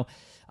 And now,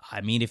 I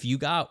mean, if you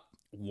got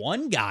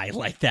one guy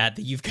like that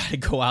you've got to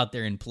go out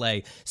there and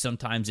play,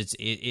 sometimes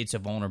it's a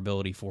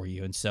vulnerability for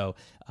you. And so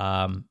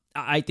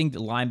I think the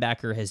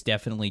linebacker has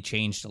definitely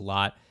changed a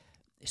lot,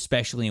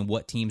 especially in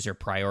what teams are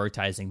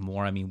prioritizing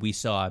more. I mean, we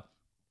saw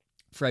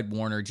Fred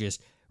Warner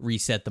just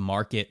reset the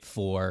market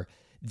for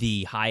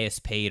the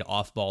highest paid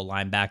off-ball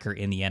linebacker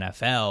in the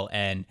NFL.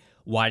 And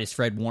why does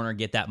Fred Warner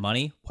get that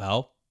money?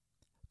 Well,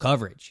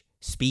 coverage,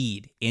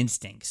 speed,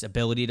 instincts,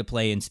 ability to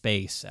play in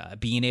space,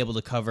 being able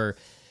to cover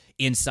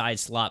inside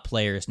slot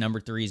players,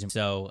 number 3s. And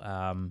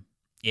so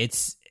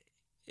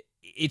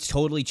it's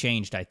totally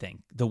changed, I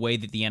think, the way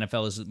that the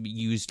NFL has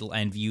used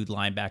and viewed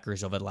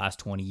linebackers over the last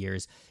 20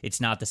 years. It's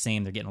not the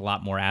same. They're getting a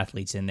lot more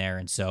athletes in there.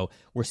 And so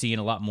we're seeing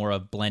a lot more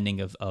of blending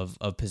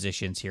of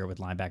positions here with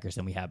linebackers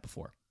than we had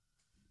before.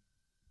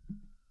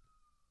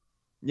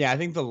 Yeah, I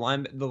think the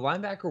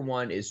linebacker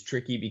one is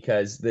tricky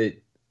because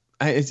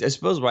I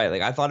suppose, right,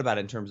 like I thought about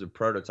it in terms of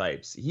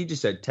prototypes. He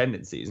just said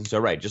tendencies. And so,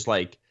 right, just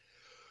like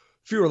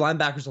fewer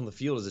linebackers on the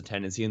field is a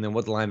tendency, and then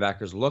what the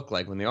linebackers look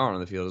like when they are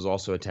on the field is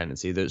also a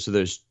tendency. So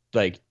there's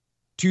like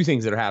 2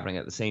 things that are happening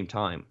at the same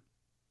time.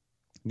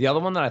 The other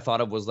one that I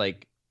thought of was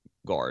like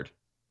guard.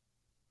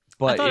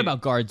 But I thought about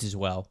guards as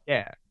well.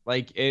 Yeah,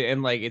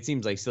 it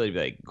seems like silly to be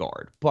like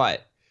guard,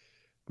 but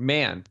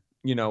man,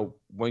 you know,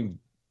 when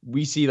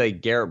we see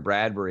like Garrett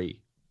Bradbury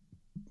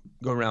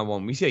go round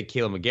 1, we see like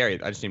Caleb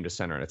McGarry. I just named a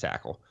center and a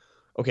tackle.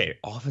 Okay,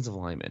 offensive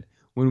lineman.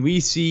 When we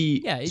see,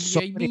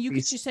 you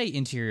could just say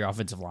interior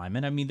offensive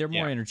linemen. I mean, they're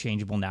more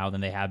interchangeable now than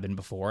they have been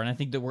before, and I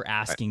think that we're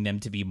asking them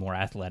to be more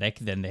athletic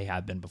than they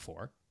have been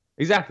before.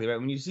 Exactly, right.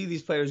 When you see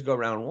these players go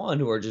round 1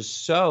 who are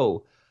just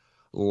so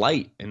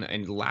light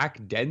and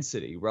lack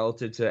density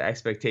relative to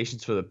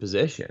expectations for the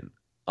position,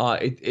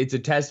 it's a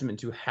testament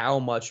to how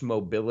much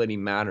mobility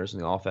matters in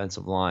the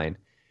offensive line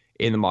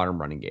in the modern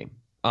running game.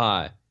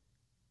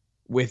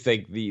 With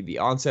like the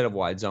onset of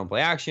wide zone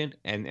play action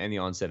and the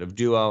onset of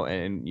duo,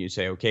 and you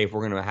say, okay, if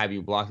we're going to have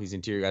you block these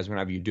interior guys, we're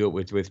going to have you do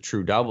it with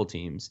true double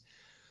teams.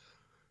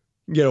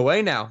 Get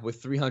away now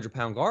with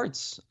 300-pound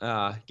guards.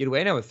 Get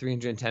away now with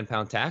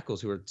 310-pound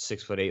tackles who are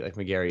 6'8" like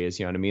McGarry is.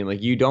 You know what I mean?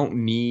 Like, you don't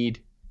need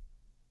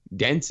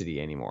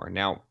density anymore.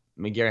 Now,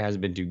 McGarry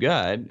hasn't been too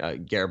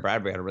good. Garrett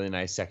Bradbury had a really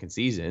nice second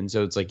season,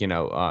 so it's like, you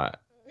know,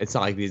 it's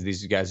not like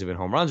these guys have been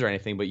home runs or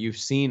anything, but you've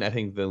seen, I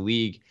think, the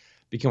league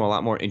become a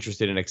lot more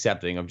interested and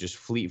accepting of just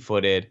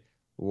fleet-footed,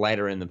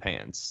 lighter in the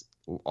pants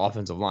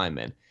offensive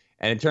linemen.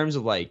 And in terms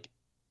of like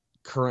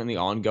currently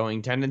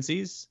ongoing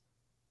tendencies,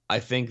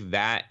 I think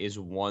that is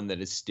one that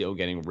is still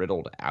getting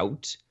riddled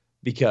out,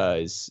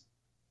 because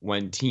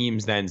when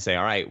teams then say,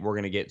 all right, we're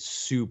going to get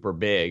super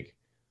big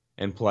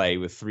and play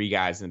with 3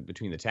 guys in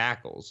between the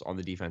tackles on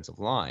the defensive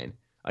line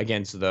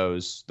against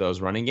those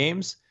running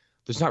games,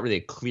 there's not really a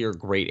clear,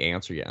 great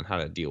answer yet on how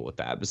to deal with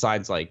that,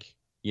 besides like,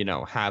 you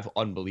know, have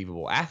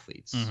unbelievable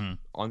athletes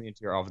on the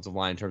interior offensive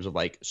line in terms of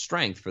like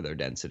strength for their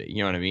density. You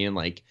know what I mean?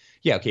 Like,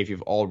 yeah, okay, if you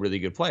have all really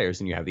good players,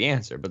 then you have the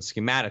answer, but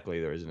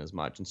schematically there isn't as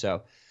much. And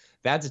so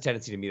that's a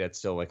tendency to me that's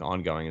still like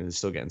ongoing and is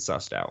still getting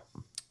sussed out.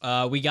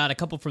 We got a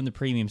couple from the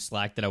premium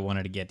Slack that I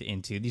wanted to get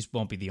into. These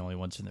won't be the only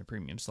ones from the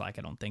premium Slack,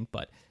 I don't think,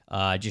 but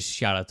just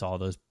shout out to all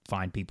those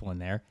fine people in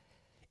there.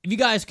 If you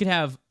guys could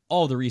have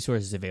all the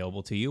resources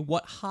available to you,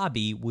 what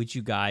hobby would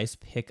you guys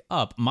pick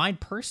up? Mine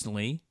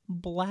personally,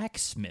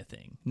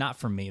 blacksmithing. Not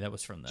from me. That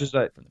was from the Just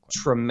a from the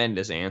question.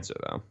 tremendous answer,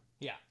 though.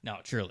 Yeah, no,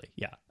 truly,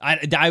 yeah.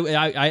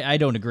 I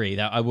don't agree.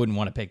 That I wouldn't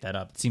want to pick that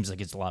up. It seems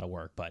like it's a lot of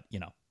work, but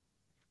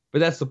But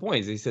that's the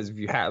point. Is he says if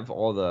you have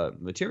all the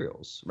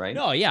materials, right?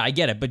 No, yeah, I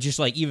get it. But just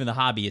like even the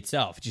hobby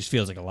itself, it just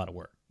feels like a lot of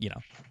work,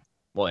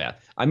 Well, yeah.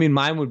 I mean,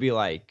 mine would be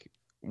like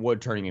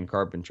wood turning and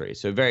carpentry.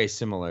 So very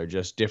similar,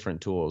 just different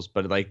tools.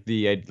 But like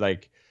the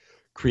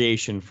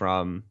creation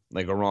from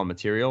like a raw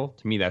material,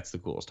 to me, that's the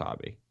coolest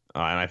hobby.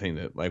 And I think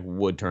that like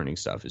wood turning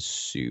stuff is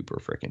super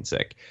freaking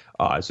sick.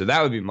 So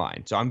that would be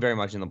mine. So I'm very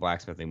much in the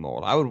blacksmithing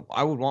mold. I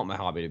would want my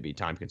hobby to be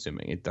time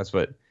consuming. That's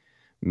what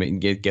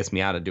gets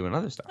me out of doing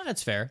other stuff. Oh,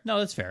 that's fair. No,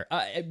 that's fair.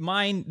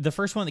 Mine, the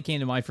first one that came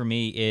to mind for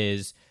me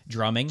is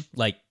drumming,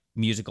 like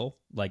musical,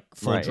 like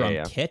full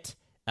drum kit.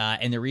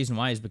 And the reason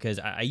why is because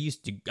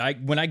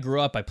when I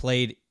grew up, I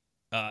played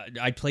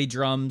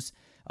drums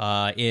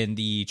in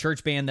the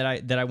church band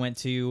that I went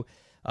to.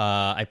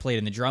 I played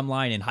in the drum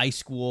line in high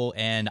school,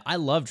 and I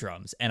love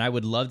drums, and I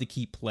would love to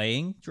keep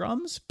playing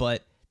drums.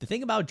 But the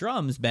thing about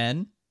drums,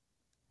 Ben,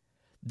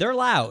 they're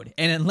loud,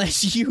 and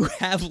unless you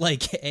have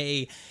like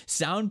a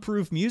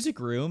soundproof music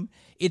room,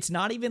 it's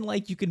not even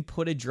like you can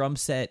put a drum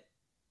set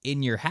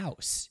in your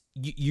house.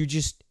 You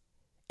just,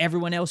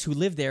 everyone else who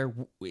lived there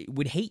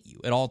would hate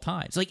you at all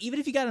times. Like even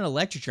if you got an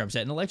electric drum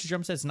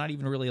set's not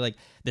even really like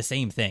the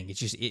same thing. It's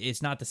just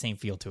it's not the same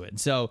feel to it. And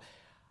so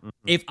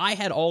if I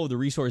had all of the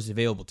resources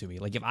available to me,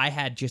 like if I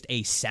had just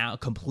a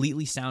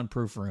completely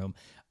soundproof room,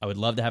 I would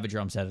love to have a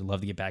drum set. I'd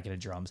love to get back into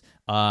drums.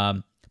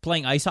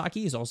 Playing ice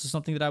hockey is also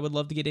something that I would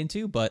love to get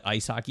into, but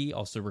ice hockey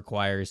also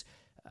requires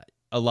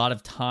a lot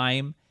of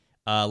time,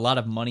 a lot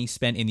of money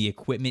spent in the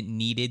equipment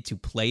needed to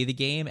play the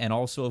game, and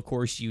also, of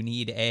course, you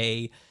need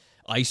a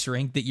ice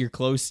rink that you're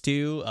close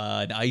to,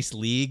 an ice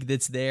league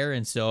that's there,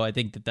 and so I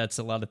think that that's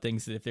a lot of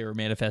things that if they were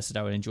manifested,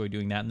 I would enjoy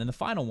doing that. And then the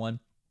final one,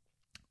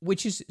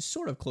 which is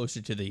sort of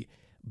closer to the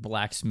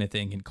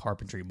blacksmithing and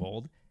carpentry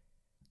mold,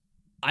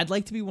 I'd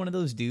like to be one of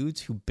those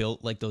dudes who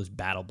built like those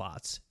battle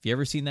bots. Have you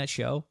ever seen that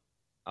show?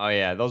 Oh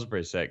yeah, those are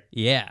pretty sick.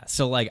 Yeah,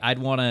 so like I'd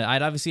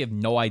obviously have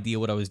no idea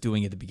what I was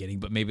doing at the beginning,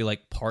 but maybe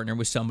like partner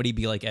with somebody,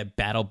 be like a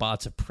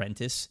BattleBots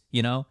apprentice,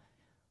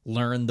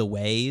 learn the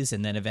ways,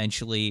 and then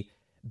eventually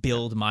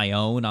build my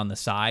own on the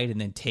side, and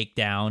then take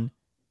down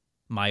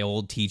my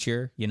old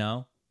teacher,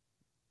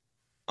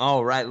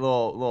 Oh right,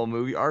 little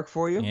movie arc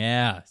for you.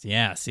 Yeah.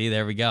 See,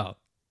 there we go.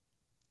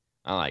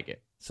 I like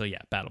it. So yeah,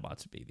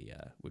 BattleBots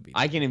would be.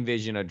 I can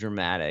envision a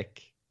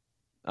dramatic,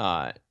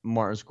 Martin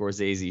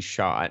Scorsese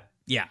shot.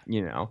 Yeah.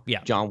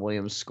 John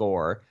Williams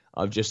score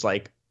of just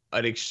like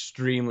an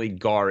extremely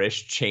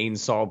garish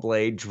chainsaw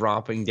blade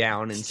dropping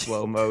down in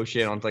slow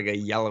motion onto like a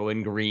yellow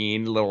and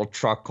green little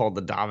truck called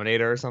the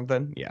Dominator or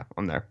something. Yeah,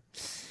 I'm there.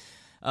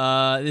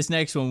 This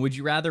next one, would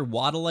you rather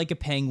waddle like a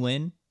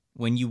penguin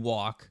when you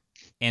walk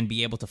and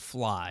be able to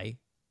fly,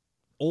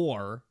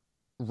 or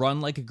run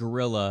like a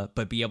gorilla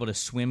but be able to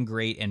swim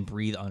great and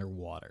breathe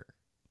underwater?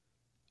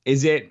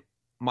 Is it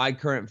my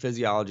current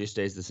physiology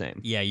stays the same?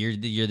 Yeah,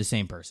 you're the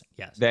same person.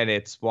 Yes. Then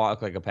it's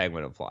walk like a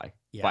penguin and fly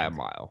by a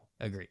mile.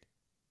 Agreed.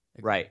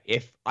 Right.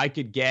 If I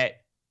could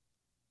get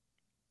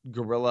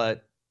gorilla,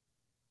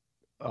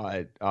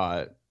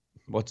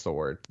 what's the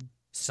word?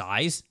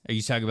 Size? Are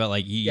you talking about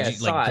like like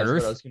size,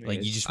 girth?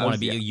 Like you just want to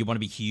be you want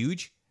to be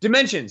huge?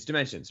 Dimensions.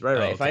 Right.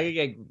 Oh, If I could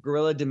get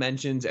gorilla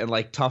dimensions and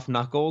like tough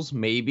knuckles,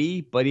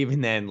 maybe. But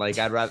even then, like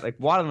I'd rather like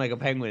waddling like a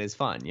penguin is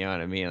fun. You know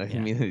what I mean? Like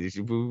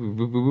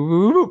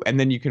and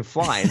then you can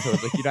fly, and so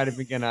it's like you're not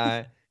even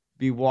gonna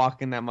be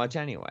walking that much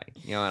anyway.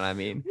 You know what I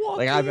mean?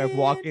 Like I'd be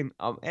walking.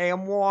 Hey,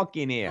 I'm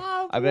walking here.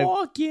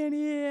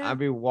 I'd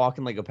be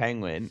walking like a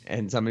penguin,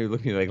 and somebody would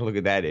look at me like, look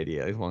at that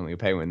idiot, like walking like a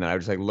penguin. Then I would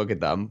just like look at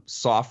them,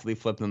 softly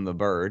flip them the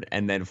bird,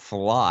 and then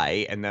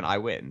fly, and then I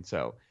win.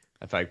 So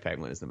I feel like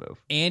penguin is the move.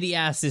 Andy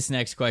asked this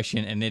next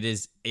question, and it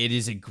is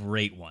a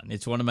great one.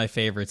 It's one of my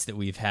favorites that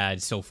we've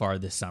had so far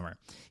this summer.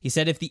 He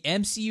said, if the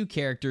MCU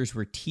characters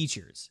were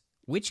teachers,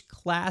 which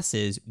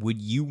classes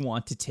would you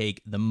want to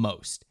take the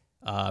most?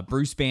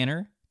 Bruce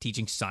Banner,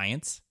 teaching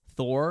science.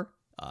 Thor,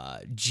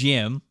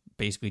 Jim,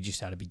 basically just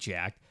how to be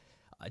jacked.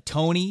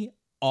 Tony,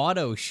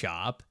 auto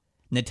shop.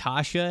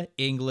 Natasha,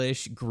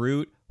 English.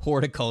 Groot,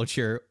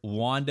 horticulture.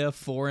 Wanda,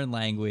 foreign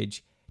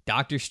language.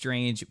 Doctor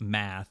Strange,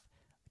 math.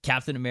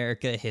 Captain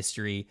America,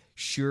 history.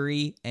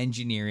 Shuri,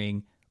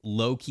 engineering.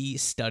 Loki,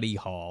 study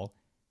hall.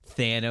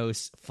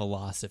 Thanos,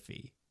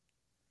 philosophy.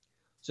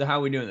 So how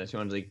are we doing this? You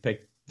want to like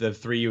pick the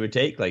three you would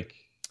take? Like,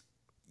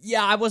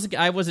 yeah,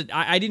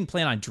 I didn't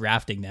plan on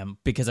drafting them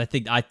because I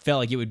felt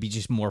like it would be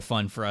just more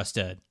fun for us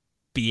to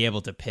be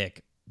able to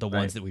pick the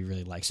ones that we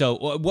really like. So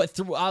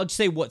I'll just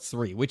say what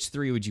three? Which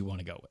three would you want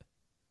to go with?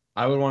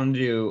 I would want to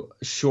do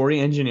Shuri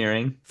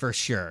engineering. For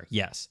sure,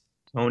 yes.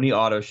 Tony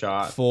auto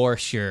shot. For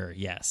sure,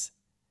 yes.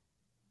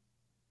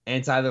 And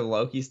it's either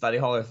Loki study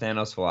hall or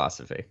Thanos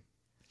philosophy.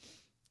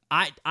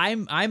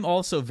 I'm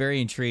also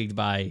very intrigued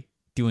by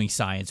doing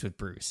science with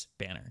Bruce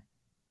Banner.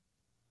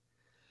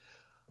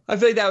 I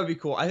feel like that would be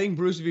cool. I think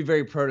Bruce would be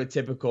very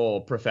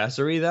prototypical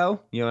professor-y,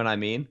 though. You know what I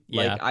mean?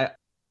 Yeah. Like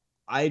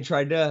I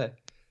tried to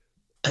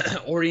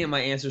orient my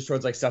answers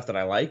towards like stuff that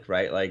I like,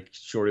 right? Like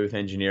Shorty with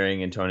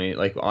engineering and Tony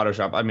like auto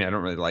shop. I mean, I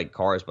don't really like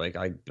cars, but like I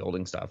like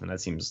building stuff, and that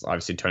seems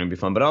obviously Tony would be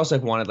fun. But I also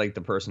like wanted like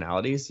the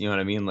personalities. You know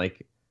what I mean?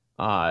 Like,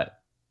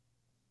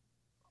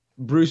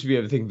 Bruce would be,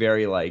 I think,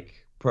 very like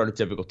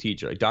prototypical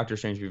teacher. Like Doctor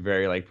Strange would be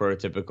very like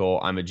prototypical.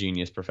 I'm a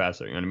genius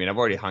professor. You know what I mean? I've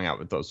already hung out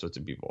with those sorts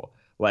of people.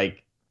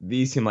 Like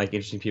these seem like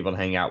interesting people to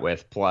hang out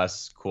with,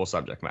 plus cool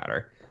subject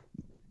matter.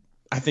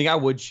 I think I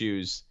would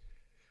choose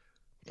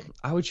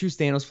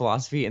Thanos'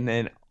 philosophy, and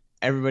then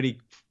everybody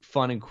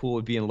fun and cool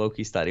would be in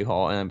Loki study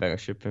hall, and I'm like, I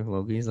should pick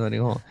Loki study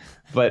hall.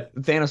 But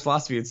Thanos'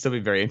 philosophy would still be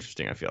very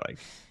interesting, I feel like.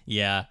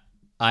 Yeah.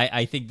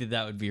 I think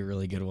that would be a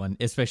really good one,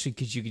 especially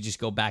because you could just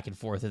go back and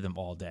forth with them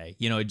all day.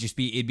 You know,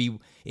 it'd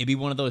be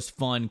one of those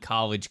fun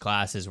college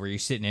classes where you're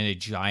sitting in a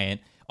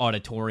giant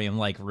auditorium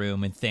like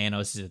room, and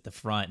Thanos is at the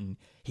front, and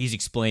he's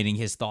explaining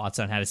his thoughts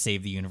on how to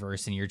save the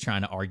universe, and you're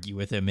trying to argue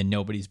with him, and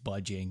nobody's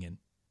budging. And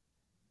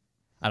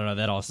I don't know,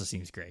 that also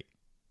seems great.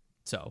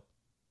 So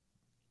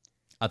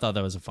I thought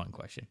that was a fun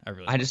question.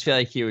 I just feel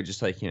like he would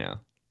just like, he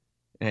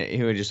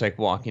would just like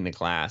walk into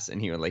class,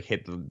 and he would like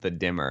hit the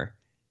dimmer,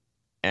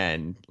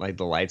 and like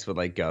the lights would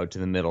like go to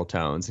the middle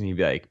tones, and he'd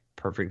be like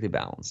perfectly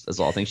balanced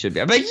as all things should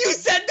be. I'm like, you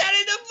said that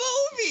in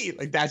a movie.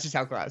 Like that's just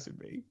how class would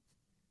be.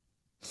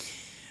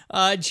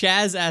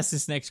 Chaz asked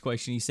this next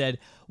question. He said,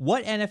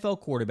 what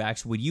NFL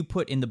quarterbacks would you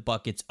put in the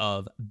buckets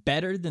of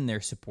better than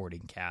their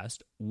supporting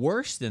cast,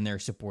 worse than their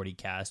supporting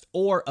cast,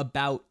 or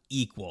about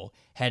equal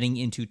heading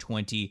into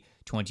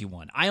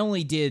 2021? I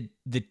only did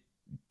the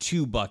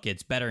 2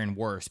 buckets, better and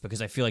worse,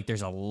 because I feel like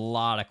there's a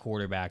lot of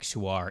quarterbacks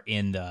who are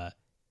in the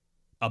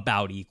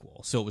about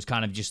equal. So it was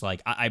kind of just like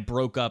I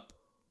broke up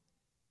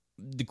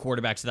the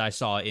quarterbacks that I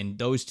saw in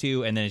those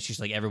 2, and then it's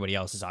just like everybody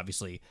else is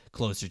obviously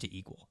closer to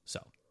equal. So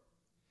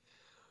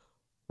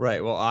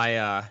right. Well,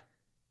 I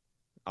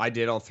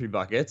did all 3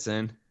 buckets,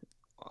 and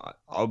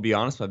I'll be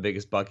honest, my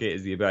biggest bucket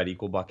is the about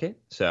equal bucket.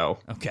 So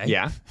okay,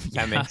 yeah,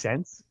 that makes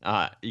sense.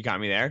 You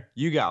got me there.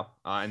 You go,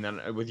 and then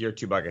with your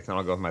 2 buckets, and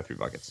I'll go with my 3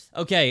 buckets.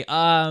 Okay.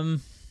 I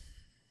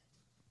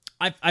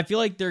feel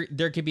like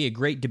there could be a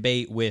great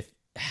debate with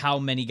how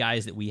many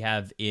guys that we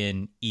have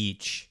in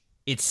each.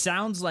 It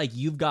sounds like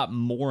you've got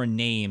more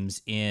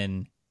names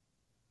in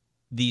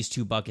these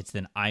 2 buckets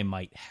than I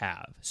might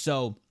have.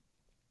 So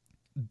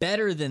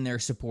better than their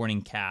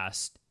supporting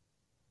cast,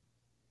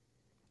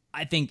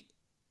 I think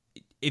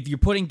if you're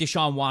putting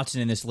Deshaun Watson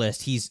in this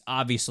list, he's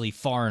obviously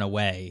far and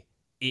away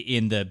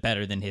in the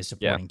better than his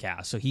supporting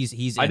cast. So he's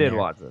in I did there.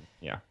 Watson.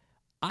 Yeah.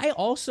 I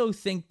also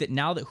think that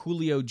now that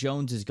Julio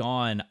Jones is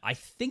gone, I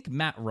think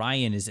Matt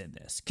Ryan is in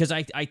this because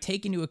I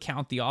take into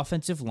account the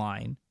offensive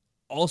line,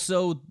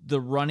 also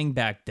the running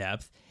back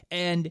depth,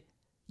 and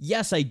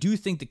yes, I do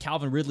think that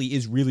Calvin Ridley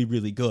is really,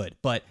 really good,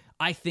 but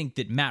I think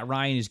that Matt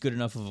Ryan is good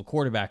enough of a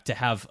quarterback to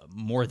have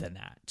more than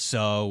that.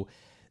 So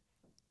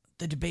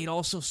the debate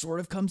also sort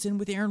of comes in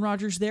with Aaron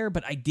Rodgers there,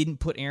 but I didn't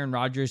put Aaron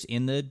Rodgers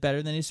in the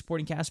better than his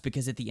supporting cast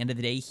because at the end of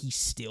the day, he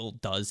still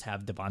does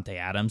have Devontae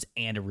Adams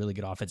and a really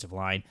good offensive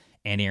line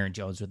and Aaron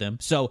Jones with him.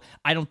 So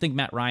I don't think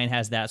Matt Ryan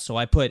has that. So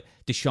I put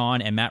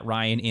Deshaun and Matt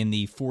Ryan in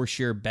the for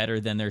sure better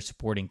than their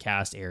supporting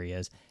cast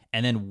areas.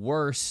 And then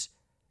worse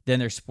than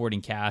their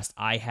supporting cast,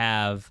 I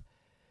have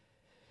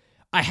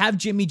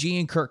Jimmy G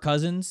and Kirk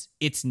Cousins.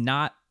 It's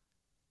not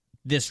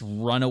this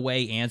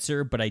runaway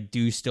answer, but I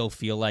do still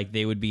feel like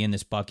they would be in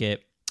this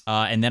bucket.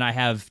 And then I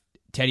have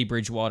Teddy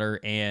Bridgewater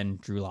and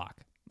Drew Lock.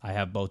 I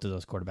have both of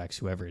those quarterbacks,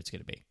 whoever it's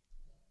going to be.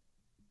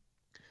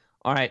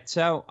 All right.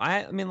 So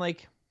I mean,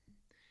 like,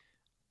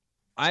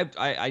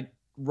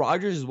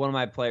 Rodgers is one of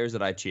my players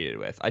that I cheated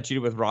with. I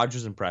cheated with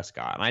Rodgers and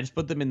Prescott, and I just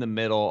put them in the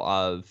middle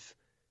of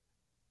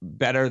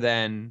better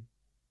than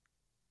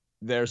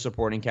their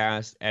supporting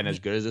cast and as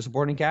good as their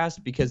supporting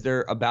cast because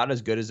they're about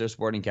as good as their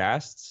supporting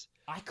casts.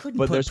 I couldn't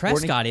put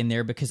Prescott in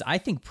there because I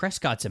think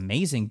Prescott's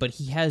amazing, but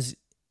he has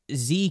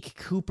Zeke,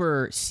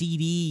 Cooper,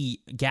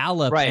 CD,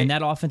 Gallup, and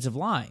that offensive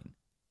line.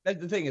 That's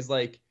the thing is,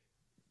 like,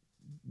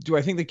 do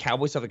I think the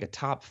Cowboys have like a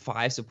top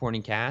 5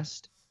 supporting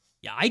cast?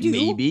 Yeah, I do.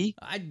 Maybe.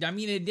 I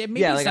mean,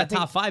 maybe it's not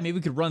top 5. Maybe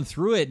we could run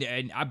through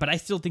it, but I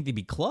still think they'd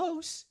be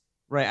close.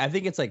 Right. I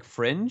think it's like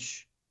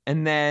fringe.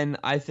 And then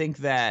I think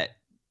that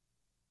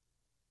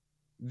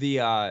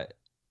I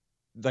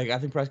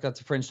think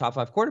Prescott's a fringe top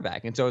 5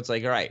 quarterback. And so it's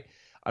like, all right,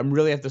 I'm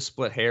really have to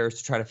split hairs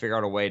to try to figure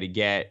out a way to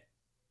get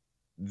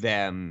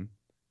them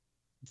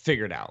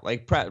figured out.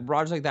 Like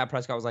Rodgers like that,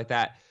 Prescott was like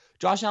that.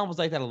 Josh Allen was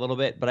like that a little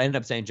bit, but I ended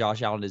up saying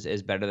Josh Allen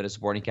is better than a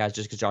supporting cast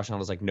just because Josh Allen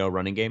has like no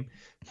running game.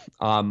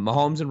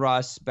 Mahomes and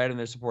Russ better than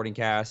their supporting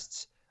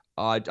casts.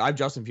 I have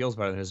Justin Fields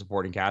better than his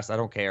supporting cast. I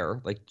don't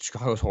care. Like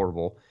Chicago's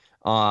horrible.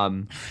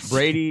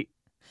 Brady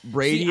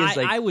See, is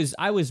like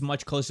I was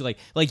much closer. Like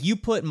you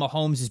put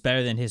Mahomes is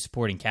better than his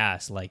supporting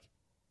cast. Like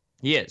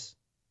he is.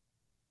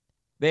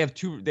 They have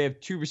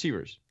two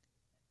receivers.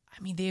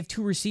 I mean, they have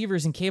 2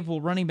 receivers and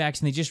capable running backs,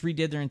 and they just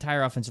redid their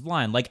entire offensive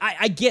line. Like,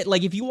 I get,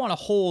 like, if you want to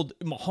hold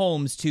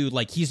Mahomes to,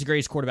 like, he's the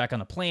greatest quarterback on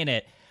the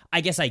planet,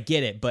 I guess I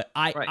get it. But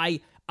I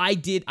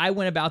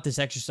went about this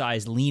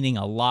exercise leaning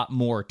a lot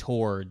more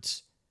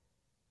towards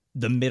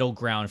the middle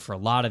ground for a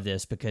lot of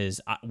this, because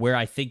where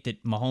I think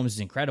that Mahomes is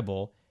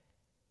incredible,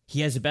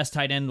 he has the best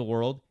tight end in the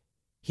world.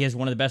 He has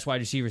one of the best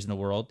wide receivers in the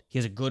world. He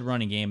has a good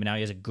running game, and now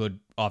he has a good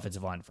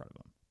offensive line in front of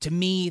him. To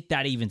me,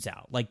 that evens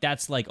out. Like,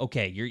 that's like,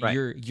 okay,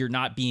 you're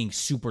not being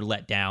super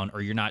let down,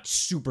 or you're not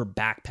super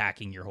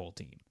backpacking your whole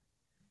team.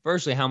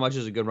 Firstly, how much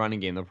is a good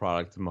running game the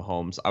product of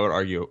Mahomes? I would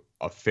argue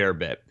a fair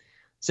bit.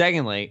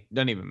 Secondly,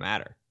 doesn't even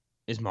matter.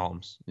 Is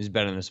Mahomes. He's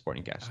better than the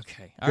supporting cast.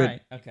 Okay. All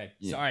right. Okay.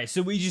 Yeah. So, all right.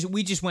 So we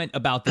just went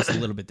about this a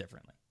little bit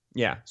differently.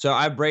 Yeah.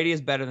 So Brady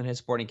is better than his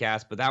supporting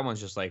cast, but that one's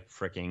just like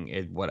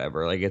freaking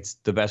whatever. Like, it's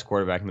the best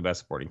quarterback and the best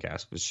supporting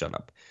cast. Just shut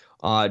up.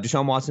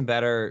 Deshaun Watson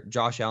better.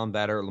 Josh Allen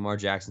better. Lamar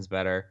Jackson's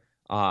better.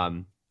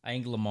 I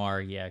think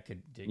Lamar,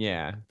 could.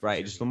 Yeah,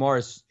 right. Just Lamar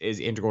is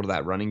integral to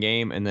that running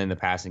game, and then the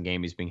passing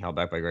game, he's being held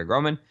back by Greg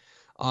Roman.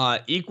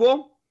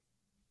 Equal.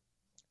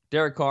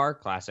 Derek Carr,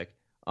 classic.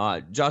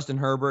 Justin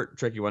Herbert,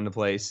 tricky one to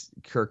place.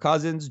 Kirk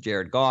Cousins,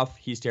 Jared Goff,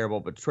 he's terrible,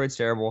 but Detroit's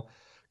terrible.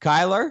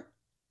 Kyler,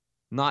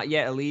 not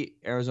yet elite.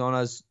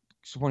 Arizona's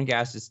supporting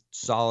cast is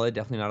solid,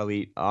 definitely not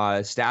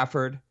elite.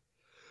 Stafford,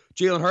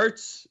 Jalen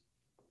Hurts,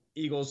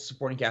 Eagles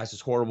supporting cast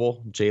is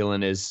horrible.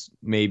 Jalen is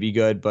maybe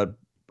good, but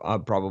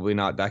probably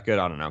not that good.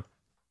 I don't know.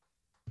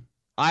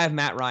 I have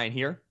Matt Ryan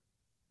here.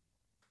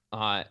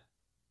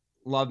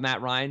 Love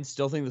Matt Ryan.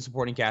 Still think the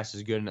supporting cast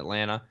is good in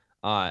Atlanta.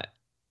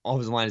 All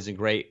his line isn't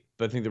great,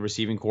 but I think the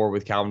receiving core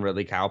with Calvin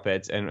Ridley, Kyle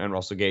Pitts, and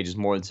Russell Gage is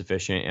more than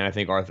sufficient. And I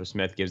think Arthur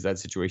Smith gives that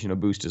situation a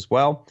boost as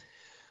well.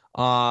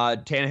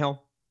 Tannehill,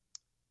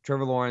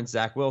 Trevor Lawrence,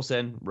 Zach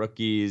Wilson,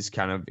 rookies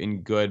kind of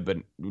in good but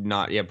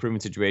not yet proven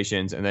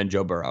situations. And then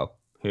Joe Burrow,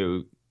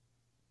 who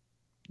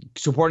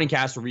supporting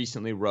cast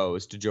recently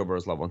rose to Joe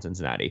Burrow's level in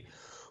Cincinnati.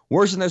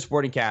 Worse than their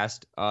supporting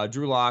cast,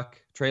 Drew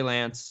Lock, Trey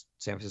Lance,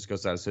 San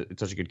Francisco's got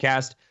such a good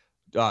cast.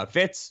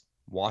 Fitz,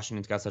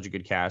 Washington's got such a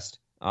good cast.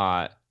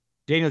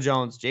 Daniel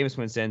Jones, Jameis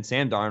Winston,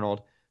 Sam Darnold,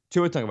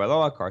 Tua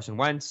Tagovailoa, Carson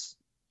Wentz.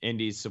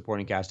 Indy's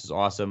supporting cast is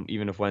awesome.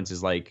 Even if Wentz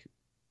is like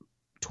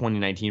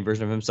 2019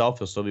 version of himself,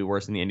 he'll still be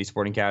worse than the Indy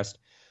supporting cast.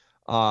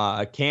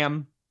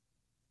 Cam,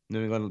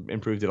 New England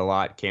improved it a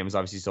lot. Cam is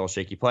obviously still a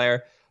shaky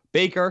player.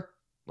 Baker,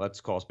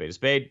 let's call a spade a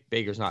spade.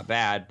 Baker's not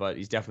bad, but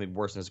he's definitely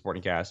worse than the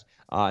supporting cast.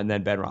 And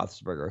then Ben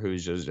Roethlisberger,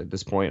 who's just at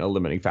this point a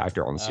limiting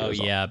factor on the Steelers.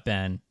 Oh, yeah,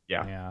 Ben.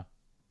 Yeah.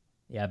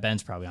 Yeah,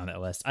 Ben's probably on that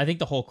list. I think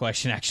the whole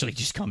question actually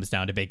just comes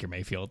down to Baker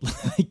Mayfield.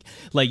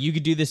 like you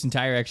could do this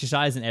entire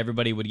exercise and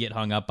everybody would get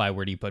hung up by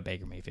where do you put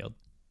Baker Mayfield?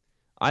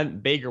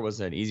 Baker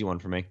was an easy one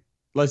for me.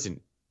 Listen,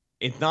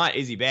 it's not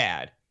is he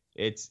bad.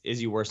 It's is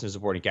he worse than the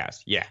supporting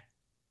cast? Yeah.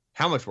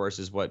 How much worse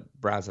is what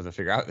Browns have to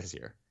figure out this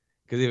year?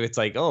 Because if it's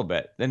like a little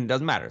bit, then it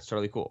doesn't matter. It's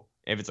totally cool.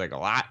 If it's like a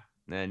lot,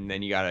 then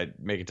you got to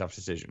make a tough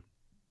decision.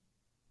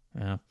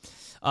 Yeah.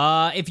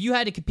 If you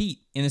had to compete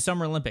in the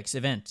Summer Olympics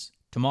event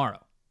tomorrow,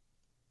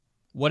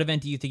 what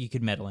event do you think you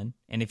could medal in?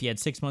 And if you had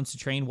 6 months to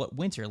train, what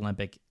Winter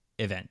Olympic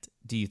event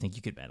do you think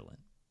you could medal in?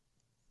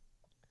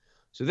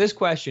 So this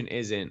question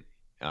isn't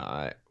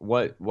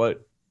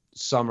what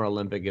Summer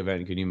Olympic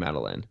event could you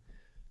medal in?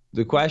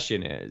 The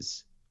question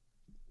is,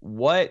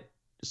 what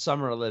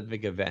Summer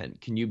Olympic event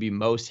can you be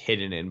most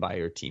hidden in by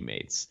your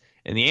teammates?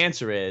 And the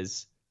answer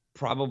is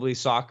probably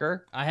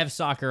soccer. I have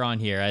soccer on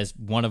here as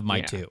one of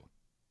my two.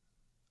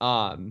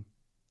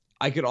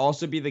 I could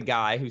also be the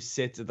guy who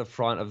sits at the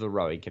front of the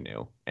rowing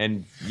canoe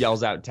and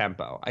yells out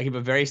tempo. I keep a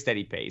very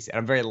steady pace, and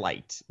I'm very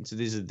light. And so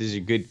these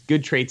are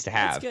good traits to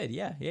have. That's good,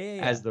 yeah.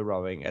 As the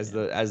rowing, as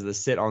the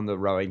sit on the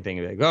rowing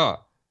thing, like, oh,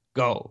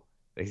 go.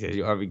 They say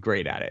you'll be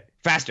great at it.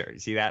 Faster. You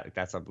see that?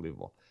 That's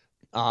unbelievable.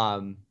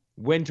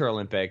 Winter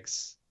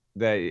Olympics,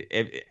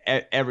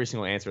 every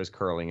single answer is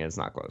curling, and it's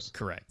not close.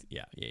 Correct.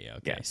 Yeah. Okay.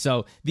 Yeah.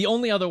 So the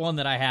only other one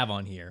that I have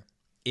on here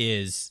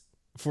is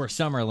for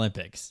Summer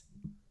Olympics.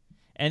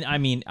 And I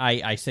mean,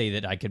 I say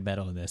that I could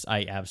medal in this.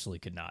 I absolutely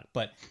could not.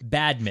 But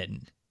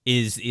badminton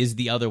is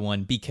the other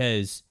one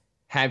because...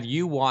 Have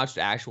you watched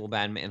actual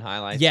badminton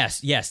highlights?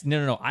 Yes.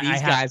 No.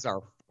 These guys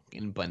are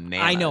fucking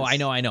bananas.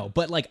 I know.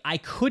 But like, I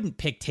couldn't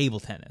pick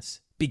table tennis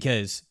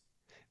because...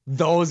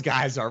 Those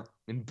guys are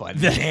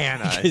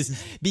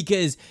bananas.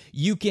 because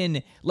you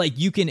can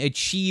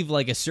achieve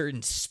like a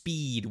certain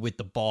speed with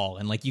the ball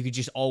and like you could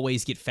just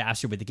always get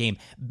faster with the game.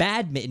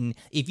 Badminton,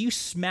 if you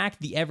smack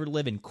the ever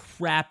living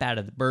crap out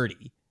of the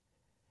birdie,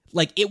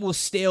 like it will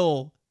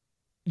still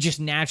just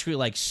naturally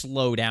like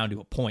slow down to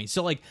a point.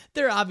 So like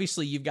there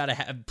obviously you've got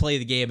to play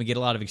the game and get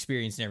a lot of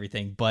experience and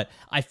everything, but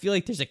I feel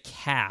like there's a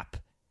cap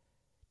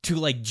to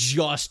like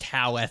just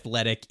how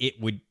athletic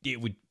it would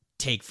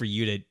take for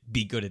you to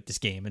be good at this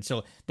game. And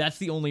so that's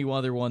the only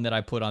other one that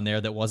I put on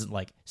there that wasn't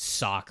like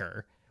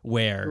soccer,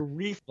 where your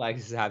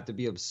reflexes have to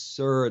be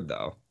absurd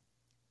though.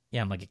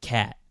 Yeah, I'm like a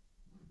cat.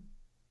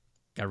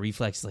 Got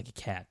reflexes like a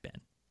cat, Ben.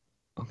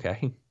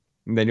 Okay.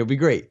 And then you'll be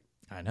great.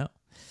 I know.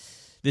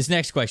 This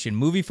next question,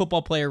 movie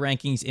football player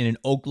rankings in an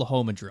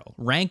Oklahoma drill.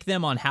 Rank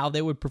them on how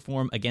they would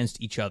perform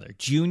against each other.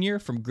 Junior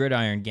from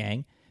Gridiron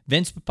Gang,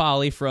 Vince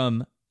Papale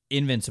from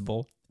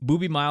Invincible,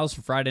 Boobie Miles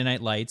from Friday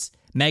Night Lights,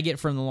 Maggot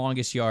from The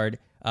Longest Yard,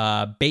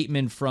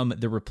 Bateman from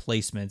The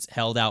Replacements,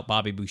 held out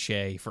Bobby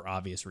Boucher for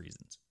obvious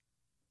reasons.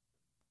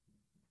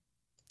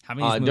 How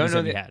many of these movies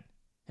have you had?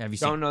 Have you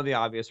seen? Don't know the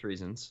obvious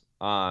reasons.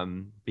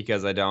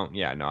 Because I don't.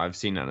 Yeah, no, I've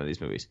seen none of these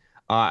movies.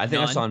 I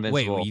think None? I saw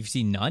Invincible. Wait, you've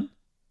seen none?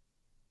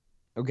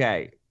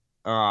 Okay.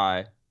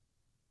 I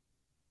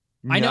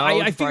know.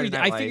 I figured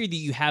that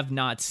you have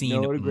not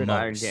seen no to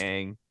Gridiron most.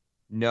 Gang.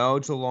 No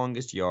to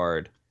Longest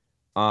Yard.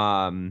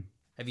 Have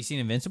you seen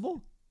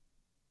Invincible?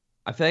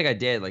 I feel like I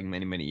did like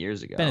many, many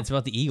years ago. Ben, it's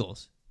about the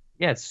Eagles.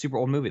 Yeah, it's a super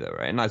old movie though,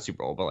 right? Not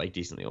super old, but like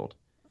decently old.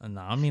 No,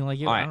 I mean,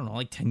 like, I don't know,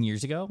 like 10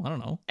 years ago? I don't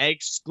know.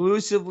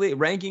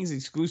 Rankings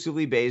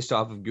exclusively based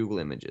off of Google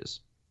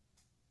Images.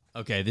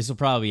 Okay, this will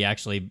probably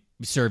actually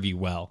serve you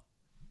well.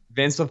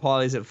 Vince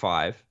Papale's at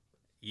 5.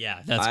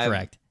 Yeah, that's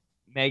correct.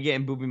 Mega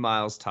and Boobie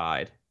Miles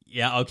tied.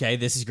 Yeah, okay,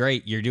 this is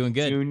great. You're doing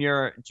good.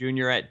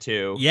 Junior at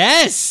 2.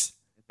 Yes!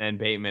 And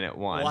Bateman at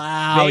 1.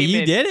 Wow,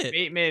 you did it.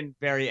 Bateman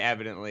very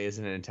evidently is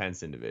an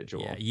intense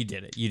individual. Yeah, you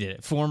did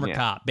it. Former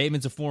cop.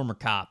 Bateman's a former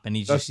cop, and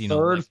he's the just,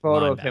 third like,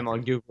 photo of him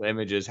on Google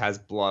Images has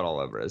blood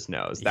all over his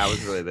nose. That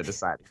was really the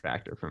deciding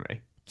factor for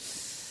me.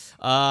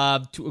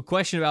 To a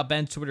question about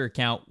Ben's Twitter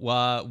account.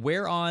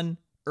 Where on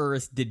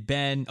earth did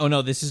Ben... Oh,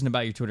 no, this isn't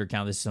about your Twitter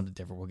account. This is something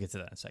different. We'll get to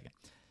that in a second.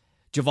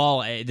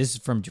 Javal, this is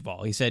from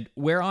Javal. He said,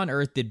 where on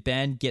earth did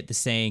Ben get the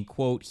saying,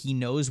 quote, he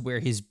knows where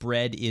his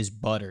bread is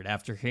buttered?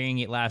 After hearing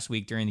it last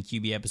week during the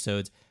QB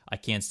episodes, I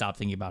can't stop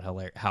thinking about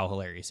how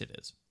hilarious it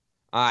is.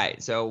 All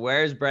right, so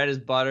where his bread is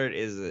buttered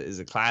is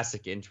a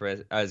classic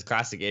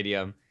classic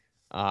idiom,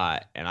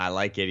 and I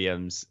like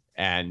idioms,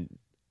 and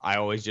I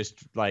always just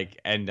like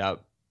end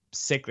up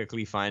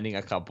cyclically finding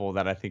a couple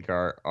that I think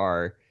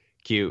are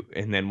cute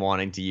and then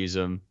wanting to use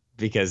them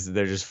because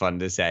they're just fun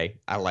to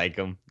say. I like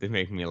them. They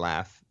make me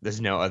laugh.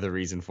 There's no other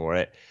reason for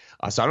it.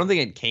 So I don't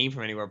think it came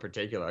from anywhere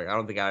particular. I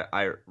don't think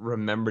I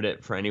remembered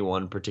it for any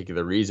one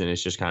particular reason.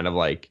 It's just kind of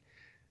like,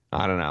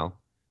 I don't know.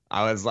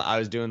 I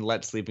was doing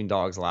Let Sleeping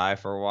Dogs Lie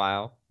for a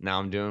while. Now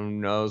I'm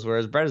doing Knows Where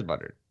His Bread is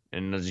Buttered.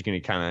 And I'm just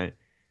going to kind of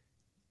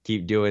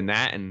keep doing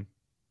that, and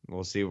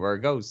we'll see where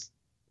it goes.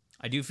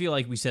 I do feel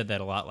like we said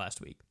that a lot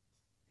last week.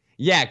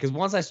 Yeah, because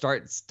once I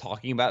start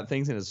talking about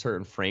things in a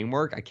certain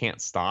framework, I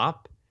can't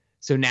stop.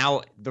 So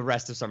now the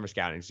rest of summer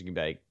scouting is going to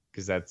be like,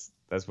 because that's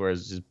where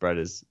his bread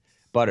is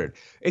buttered.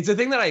 It's a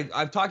thing that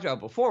I've talked about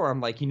before where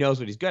I'm like, he knows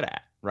what he's good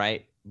at,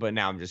 right? But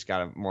now I'm just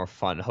got a more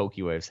fun,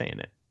 hokey way of saying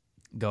it.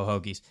 Go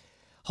Hokies.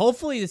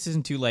 Hopefully this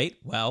isn't too late.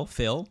 Well,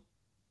 Phil.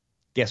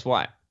 Guess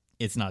what?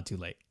 It's not too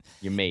late.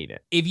 You made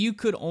it. If you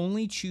could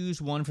only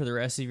choose one for the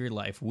rest of your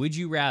life, would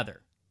you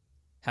rather,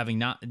 having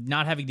not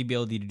having the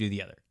ability to do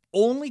the other,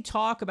 only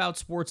talk about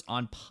sports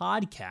on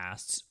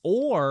podcasts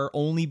or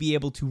only be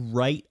able to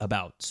write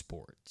about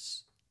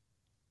sports?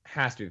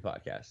 Has to be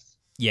podcasts.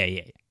 Yeah.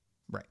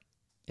 Right.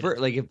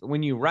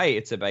 When you write,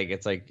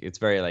 it's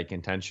very like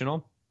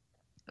intentional.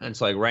 And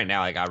so like right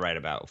now, like I write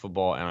about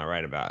football and I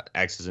write about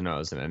X's and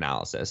O's and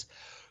analysis.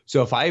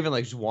 So if I even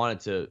like just wanted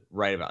to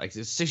write about like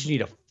this, you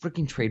need to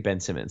freaking trade Ben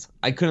Simmons.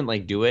 I couldn't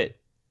like do it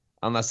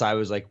unless I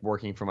was like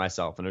working for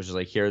myself and it was just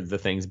like, here are the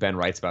things Ben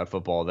writes about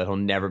football that he'll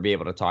never be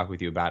able to talk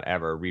with you about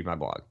ever. Read my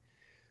blog.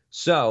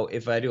 So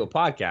if I do a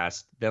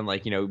podcast, then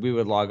like, we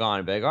would log on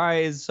and be like, all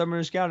right, it's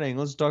summer scouting.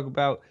 Let's talk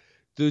about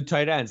the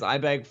tight ends. I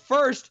beg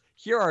first,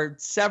 here are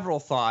several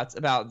thoughts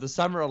about the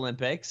Summer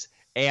Olympics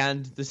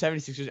and the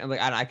 76ers. And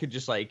I could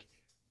just like,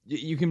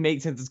 you can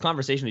make, since it's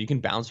conversational, you can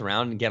bounce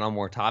around and get on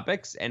more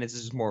topics and it's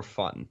just more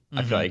fun. Mm-hmm.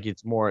 I feel like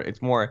it's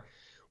more,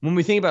 when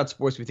we think about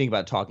sports, we think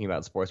about talking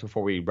about sports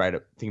before we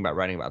think about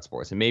writing about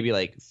sports. And maybe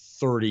like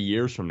 30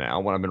 years from now,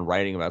 when I've been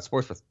writing about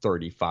sports for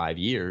 35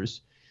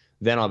 years,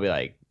 then I'll be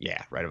like,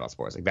 yeah, write about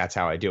sports. Like that's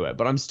how I do it.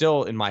 But I'm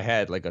still in my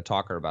head like a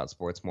talker about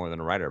sports more than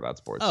a writer about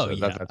sports. Oh, so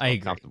yeah, that's I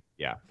agree.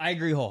 Yeah, I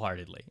agree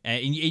wholeheartedly.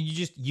 And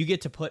you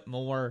get to put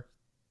more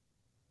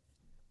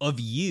of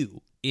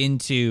you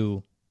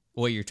into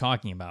what you're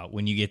talking about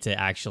when you get to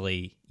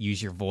actually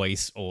use your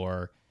voice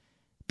or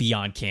be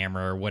on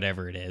camera or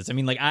whatever it is. I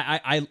mean, like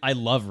I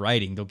love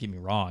writing, don't get me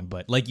wrong,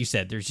 but like you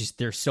said,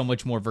 there's so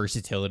much more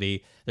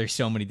versatility. There's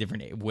so many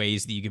different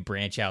ways that you can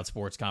branch out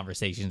sports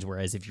conversations.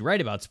 Whereas if you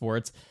write about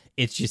sports,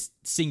 it's just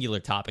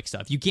singular topic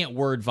stuff. You can't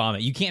word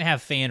vomit. You can't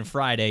have Fan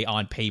Friday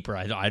on paper.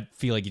 I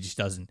feel like it just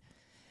doesn't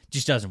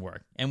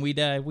work. And we'd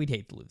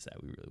hate to lose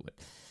that. We really would.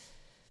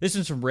 This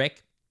one's from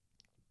Rick.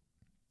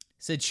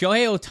 Said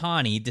Shohei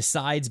Ohtani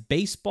decides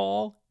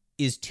baseball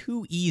is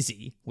too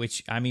easy,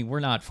 which, I mean, we're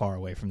not far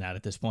away from that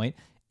at this point,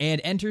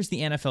 and enters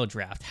the NFL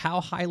draft. How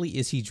highly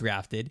is he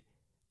drafted?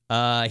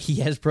 He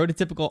has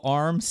prototypical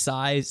arm,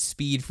 size,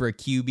 speed for a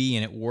QB,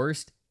 and at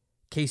worst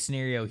case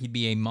scenario, he'd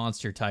be a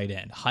monster tight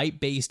end.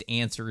 Height-based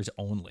answers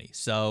only.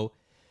 So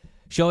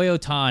Shohei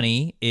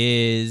Ohtani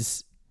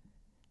is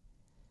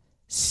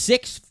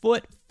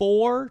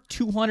 6'4",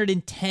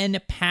 210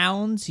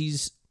 pounds.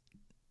 He's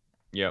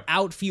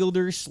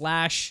outfielder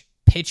slash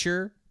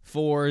pitcher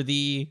for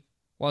the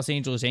Los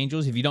Angeles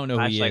Angels. If you don't know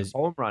who he is,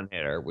 home run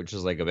hitter, which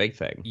is like a big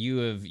thing.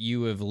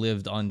 You have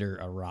lived under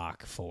a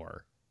rock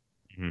for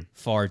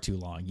far too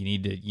long. You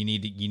need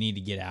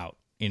to get out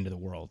into the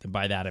world, and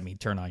by that I mean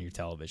turn on your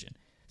television.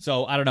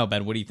 So I don't know,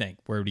 Ben. What do you think?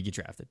 Where would he get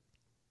drafted?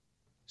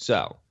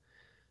 So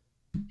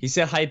he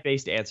said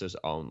hype-based answers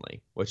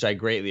only, which I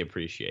greatly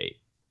appreciate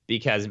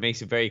because it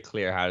makes it very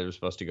clear how we're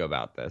supposed to go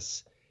about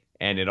this,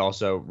 and it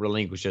also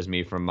relinquishes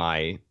me from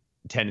my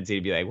tendency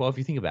to be like, well, if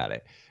you think about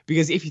it,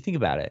 because if you think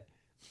about it,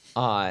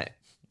 like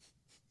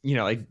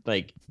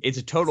it's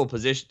a total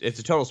position, it's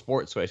a total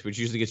sport switch, which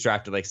usually gets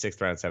drafted like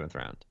 6th round, 7th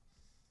round.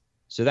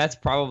 So that's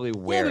probably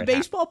where. Yeah, but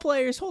baseball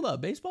players,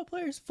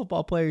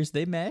 football players,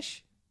 they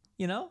mesh.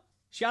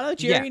 Shout out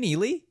Jerry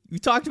Neely. We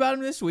talked about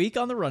him this week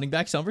on the running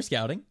back Summer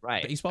Scouting.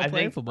 Right, baseball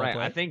player, football player.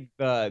 I think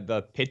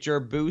the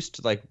pitcher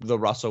boost, like the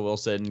Russell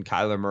Wilson,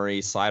 Kyler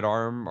Murray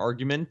sidearm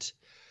argument,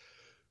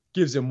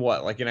 gives him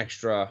like an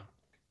extra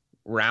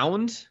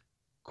round.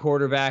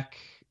 Quarterback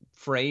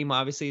frame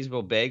obviously is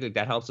real big, like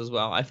that helps as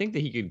well. I think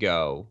that he could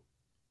go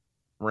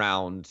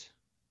round.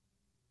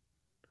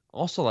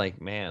 Also, like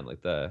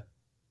the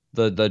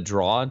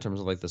draw in terms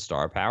of like the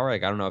star power,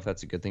 like I don't know if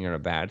that's a good thing or a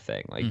bad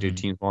thing. Like, do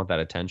teams want that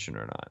attention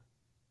or not?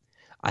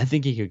 I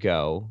think he could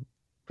go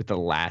with the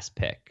last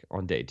pick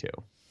on day 2.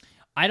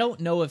 I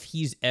don't know if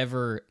he's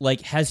ever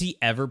has he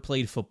ever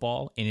played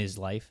football in his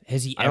life?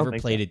 Has he ever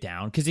played it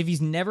down? Because if he's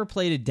never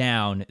played it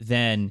down,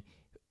 then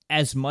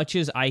as much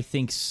as I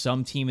think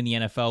some team in the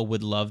NFL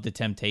would love the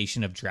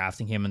temptation of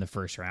drafting him in the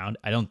first round,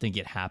 I don't think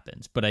it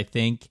happens. But I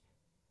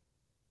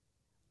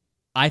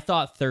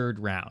thought 3rd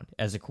round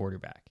as a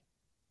quarterback.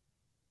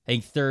 I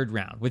think 3rd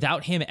round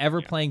without him ever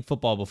playing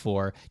football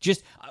before.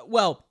 Just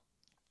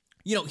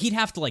he'd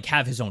have to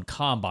have his own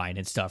combine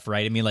and stuff,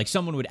 right? I mean,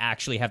 someone would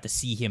actually have to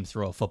see him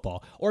throw a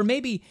football, or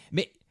maybe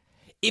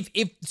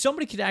if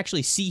somebody could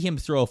actually see him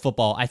throw a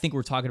football, I think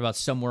we're talking about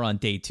somewhere on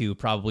day 2,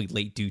 probably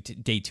late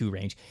day 2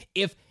 range.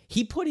 If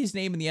he put his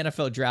name in the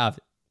NFL draft,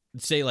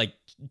 say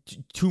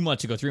 2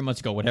 months ago, 3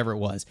 months ago, whatever it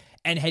was,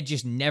 and had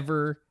just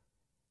never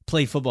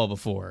played football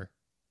before.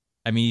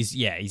 I mean, he's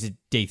a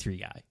day 3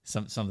 guy.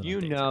 Something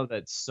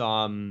that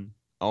some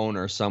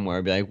owner somewhere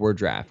would be like, we're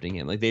drafting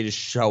him. Like they just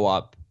show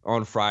up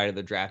on Friday to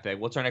the draft day.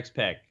 What's our next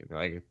pick? They're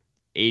like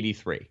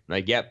 83.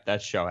 Like, yep,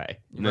 that's Shohei.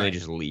 And then they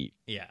just leave.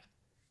 Yeah.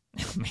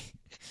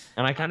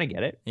 And I kind of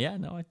get it. Yeah,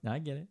 no, I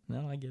get it.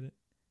 No, I get it.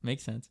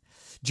 Makes sense.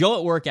 Joe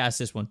at work asked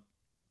this one.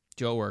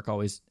 Joe at work,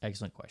 always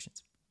excellent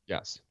questions.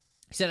 Yes.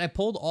 He said, I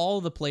pulled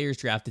all the players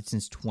drafted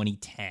since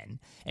 2010,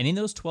 and in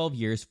those 12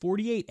 years,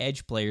 48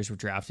 edge players were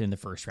drafted in the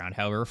first round.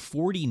 However,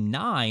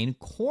 49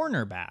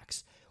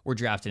 cornerbacks were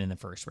drafted in the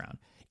first round.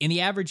 In the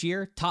average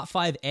year, top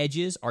 5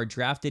 edges are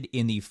drafted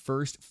in the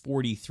first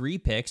 43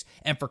 picks,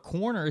 and for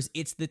corners,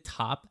 it's the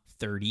top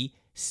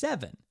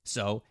 37.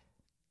 So,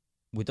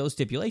 with those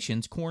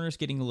stipulations, corners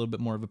getting a little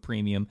bit more of a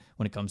premium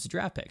when it comes to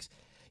draft picks.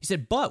 He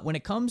said, but when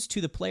it comes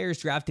to the players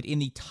drafted in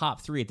the top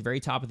 3 at the very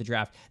top of the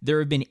draft, there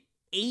have been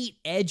 8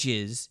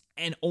 edges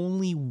and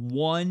only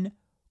 1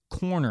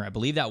 corner. I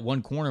believe that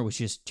 1 corner was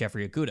just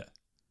Jeffrey Okudah.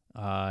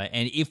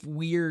 And if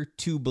we're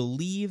to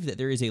believe that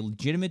there is a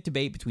legitimate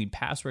debate between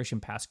pass rush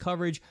and pass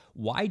coverage,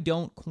 why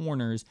don't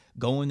corners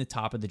go in the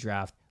top of the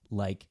draft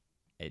like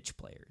edge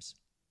players?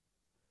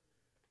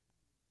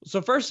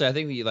 So first, I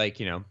think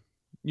that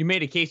you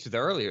made a case with the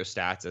earlier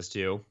stats as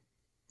to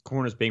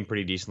corners being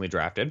pretty decently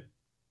drafted.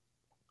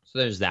 So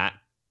there's that.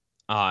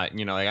 I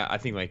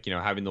think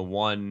having the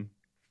one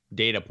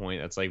data point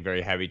that's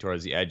very heavy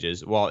towards the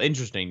edges, while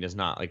interesting, does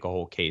not a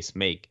whole case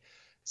make.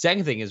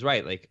 Second thing is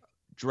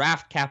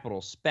draft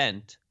capital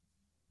spent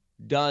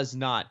does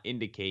not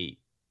indicate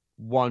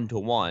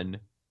 1-to-1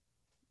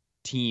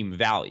 team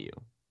value.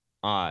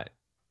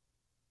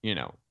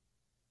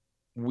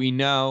 We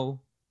know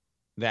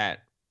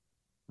that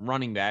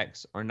running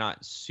backs are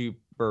not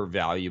super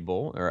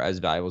valuable or as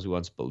valuable as we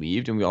once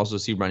believed, and we also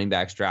see running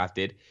backs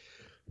drafted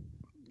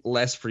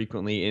less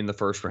frequently in the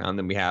first round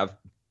than we have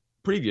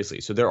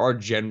previously. So there are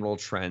general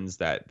trends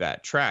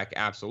that track,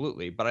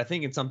 absolutely. But I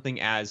think it's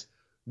something as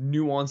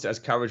nuanced as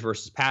coverage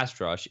versus pass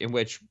rush, in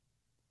which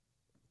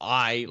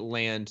I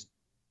land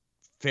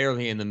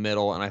fairly in the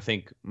middle, and I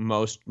think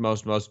most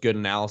good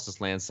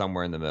analysis lands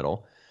somewhere in the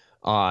middle,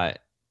 on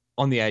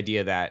the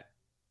idea that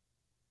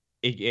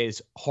it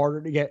is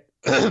harder to get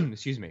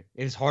excuse me,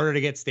 it is harder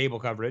to get stable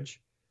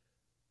coverage.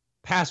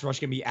 Pass rush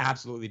can be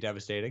absolutely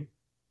devastating.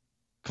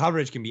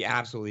 Coverage can be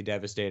absolutely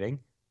devastating.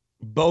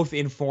 Both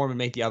inform and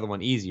make the other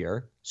one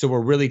easier. So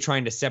we're really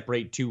trying to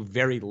separate 2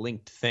 very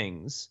linked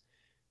things.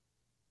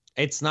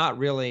 It's not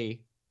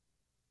really,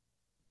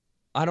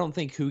 I don't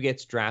think who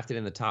gets drafted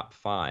in the top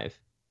 5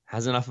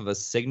 has enough of a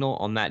signal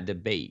on that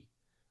debate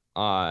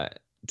to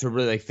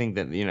really think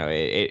that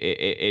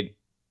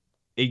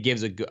it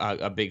gives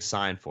a big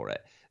sign for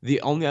it.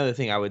 The only other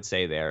thing I would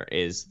say there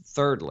is,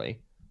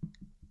 thirdly,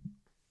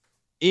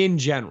 in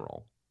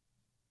general,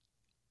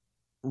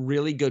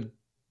 really good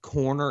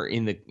corner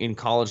in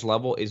college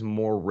level is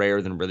more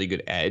rare than really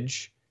good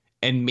edge.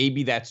 And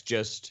maybe that's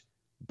just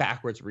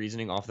backwards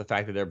reasoning off the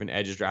fact that there have been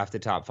edges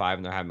drafted top 5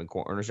 and there haven't been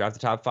corners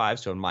drafted top 5.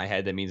 So in my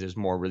head, that means there's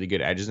more really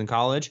good edges in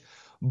college.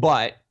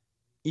 But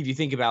if you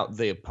think about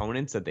the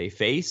opponents that they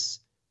face,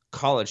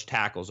 college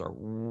tackles are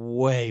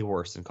way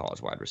worse than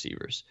college wide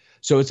receivers.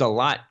 So it's a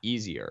lot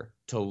easier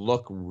to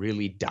look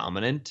really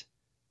dominant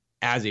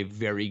as a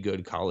very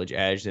good college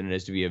edge than it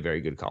is to be a very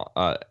good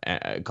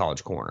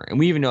college corner. And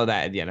we even know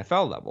that at the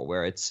NFL level,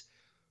 where it's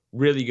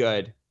really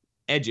good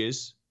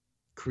edges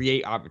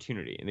create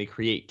opportunity and they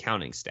create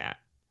counting stat.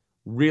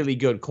 Really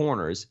good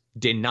corners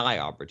deny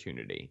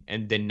opportunity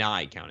and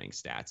deny counting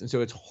stats. And so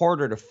it's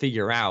harder to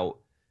figure out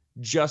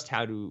just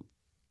how to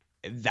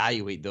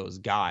evaluate those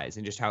guys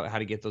and just how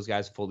to get those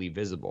guys fully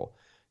visible.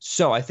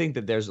 So I think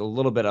that there's a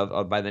little bit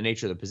of by the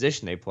nature of the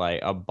position they play,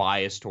 a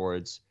bias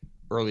towards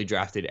early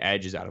drafted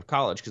edges out of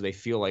college because they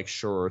feel like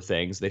surer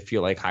things. They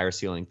feel like higher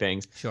ceiling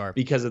things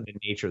because of the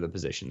nature of the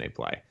position they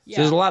play. Yeah.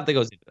 So there's a lot that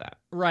goes into that.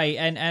 Right.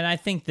 And I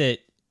think that,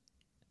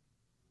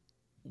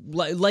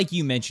 like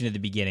you mentioned at the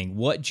beginning,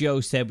 what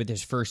Joe said with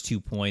his first 2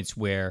 points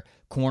where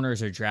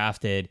corners are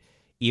drafted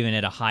even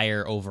at a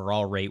higher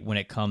overall rate when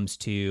it comes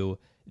to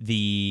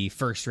the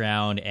first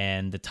round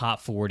and the top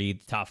 40,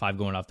 the top 5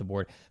 going off the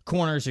board.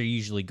 Corners are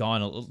usually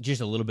gone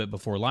just a little bit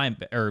before line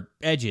or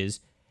edges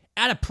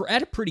at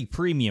a pretty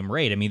premium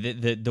rate. I mean,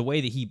 the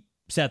way that he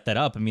set that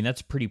up, I mean, that's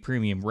a pretty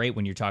premium rate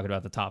when you're talking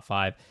about the top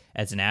 5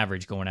 as an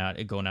average going out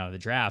of the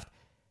draft.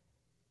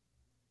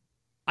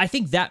 I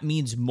think that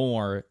means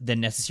more than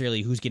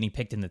necessarily who's getting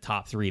picked in the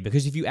top 3.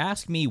 Because if you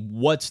ask me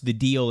what's the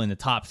deal in the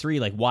top 3,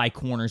 like why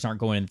corners aren't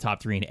going in the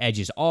top 3 and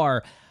edges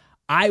are,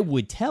 I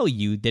would tell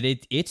you that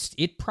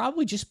it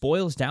probably just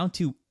boils down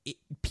to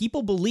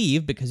people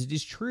believe, because it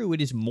is true,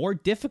 it is more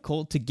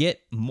difficult to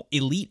get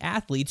elite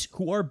athletes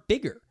who are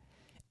bigger.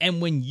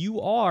 And when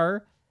you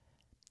are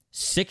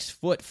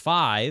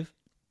 6'5",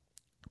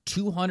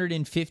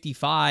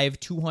 255,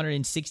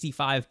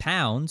 265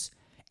 pounds,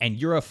 and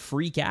you're a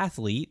freak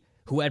athlete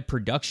who had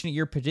production at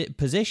your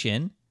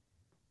position,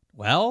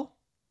 well,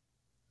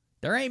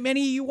 there ain't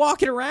many of you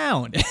walking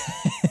around.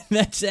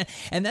 That's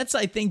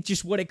I think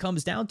just what it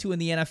comes down to in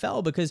the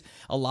NFL, because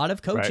a lot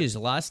of coaches, a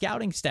lot of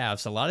scouting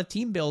staffs, a lot of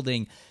team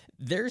building,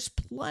 there's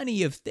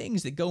plenty of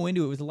things that go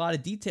into it with a lot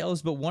of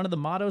details, but one of the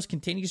mottos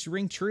continues to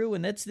ring true,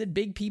 and that's that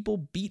big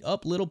people beat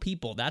up little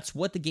people. That's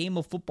what the game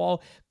of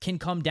football can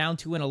come down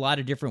to in a lot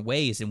of different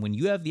ways. And when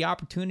you have the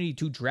opportunity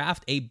to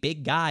draft a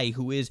big guy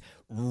who is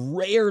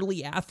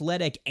rarely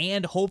athletic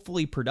and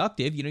hopefully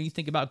productive, you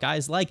think about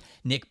guys like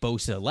Nick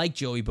Bosa, like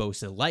Joey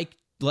Bosa, like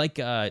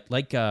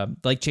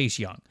Chase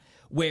Young,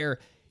 where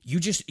you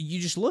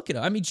just look at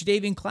him. I mean,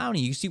 Jadeveon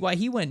Clowney, you see why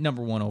he went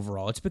number 1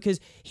 overall. It's because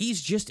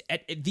he's just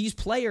these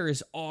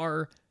players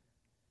are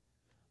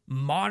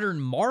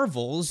modern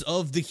marvels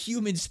of the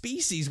human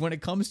species when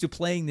it comes to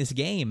playing this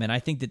game. And I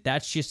think that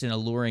that's just an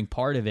alluring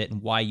part of it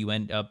and why you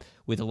end up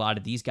with a lot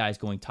of these guys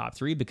going top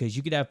 3, because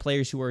you could have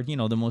players who are,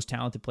 the most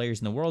talented players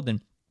in the world. And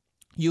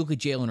you look at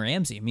Jalen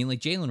Ramsey. I mean,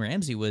 like Jalen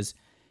Ramsey was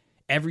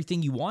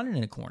everything you wanted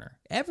in a corner.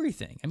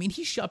 Everything. I mean,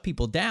 he shut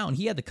people down.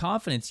 He had the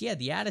confidence. He had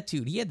the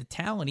attitude. He had the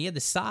talent. He had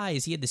the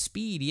size. He had the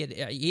speed.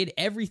 He had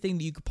everything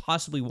that you could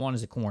possibly want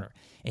as a corner.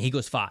 And he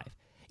goes 5.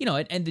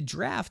 And the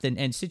draft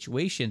and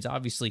situations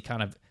obviously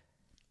kind of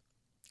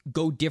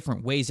go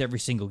different ways every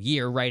single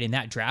year, right? In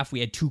that draft,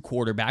 we had 2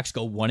 quarterbacks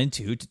go 1 and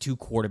 2 to 2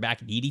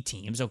 quarterback needy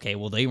teams. Okay,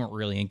 well, they weren't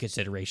really in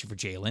consideration for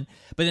Jalen.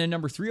 But then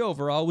number 3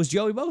 overall was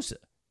Joey Bosa.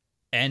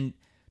 And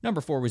number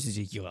 4 was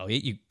Ezekiel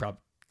Elliott. You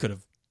probably could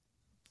have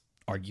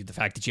argued the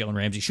fact that Jalen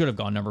Ramsey should have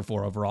gone number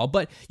 4 overall,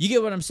 but you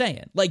get what I'm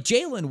saying. Like,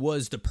 Jalen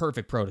was the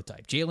perfect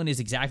prototype. Jalen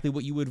is exactly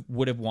what you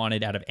would have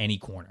wanted out of any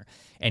corner,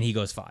 and he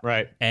goes 5.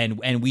 Right.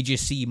 And we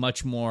just see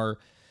much more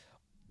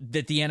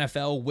that the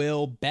NFL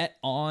will bet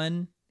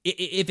on.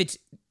 If it's,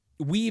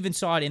 we even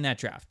saw it in that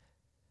draft.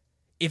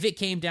 If it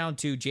came down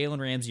to Jalen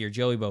Ramsey or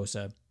Joey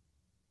Bosa,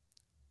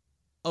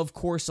 of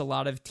course, a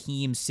lot of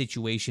team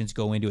situations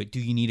go into it. Do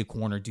you need a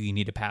corner? Do you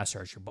need a pass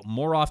rusher? But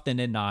more often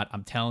than not,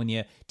 I'm telling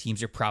you,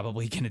 teams are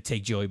probably going to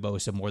take Joey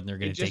Bosa more than they're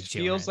going to take Jalen Ramsey.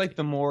 It just feels like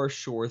the more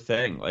sure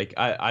thing. Like,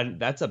 I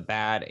that's a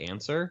bad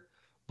answer,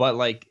 but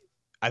like,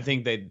 I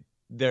think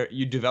that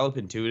you develop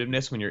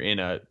intuitiveness when you're in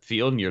a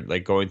field and you're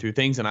like going through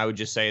things. And I would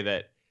just say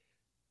that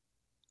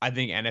I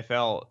think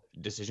NFL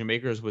decision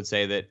makers would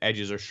say that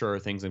edges are surer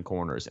things than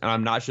corners. And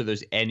I'm not sure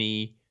there's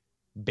any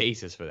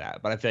basis for that,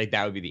 but I feel like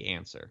that would be the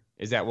answer.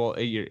 Is that, well,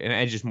 an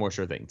edge is more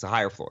sure thing. It's a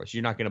higher floor, so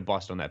you're not going to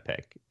bust on that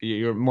pick.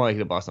 You're more likely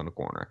to bust on the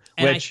corner.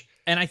 And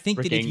I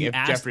think that if you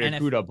asked Jeffrey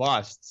Okudah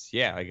busts,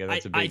 yeah,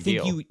 that's a big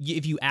deal. I think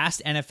if you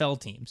asked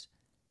NFL teams,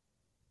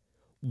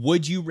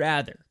 would you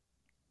rather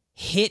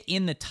hit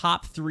in the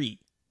top 3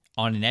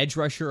 on an edge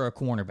rusher or a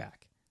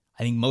cornerback?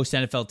 I think most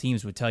NFL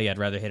teams would tell you I'd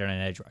rather hit on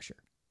an edge rusher.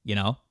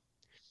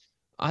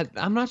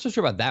 I'm not so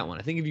sure about that one.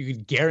 I think if you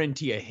could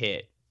guarantee a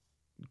hit,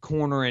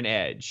 corner and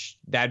edge,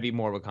 that'd be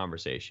more of a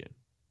conversation.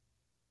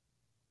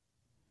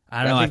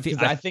 I don't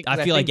know. I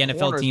feel like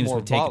NFL teams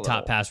would take a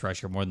top pass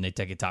rusher more than they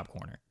take a top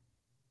corner.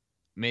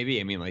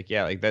 Maybe. I mean,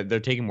 they're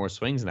taking more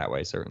swings in that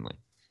way, certainly.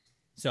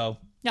 So,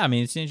 yeah, I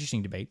mean, it's an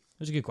interesting debate. It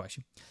was a good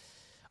question.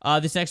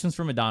 This next one's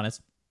from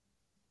Adonis.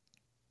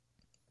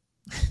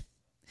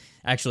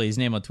 Actually, his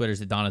name on Twitter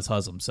is Adonis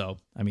Huslam. So,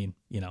 I mean,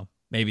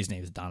 maybe his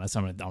name is Adonis.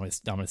 I'm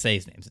gonna say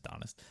his name's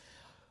Adonis.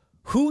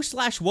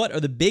 Who/what are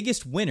the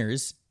biggest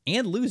winners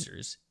and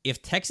losers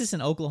if Texas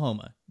and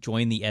Oklahoma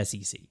join the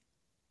SEC?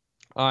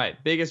 All right,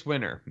 biggest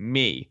winner,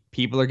 me.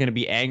 People are going to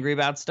be angry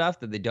about stuff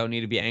that they don't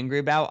need to be angry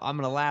about. I'm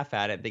going to laugh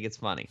at it. Think it's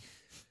funny.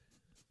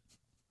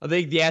 I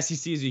think the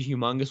SEC is a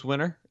humongous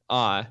winner.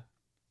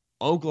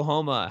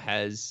 Oklahoma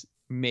has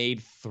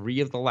made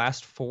 3 of the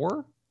last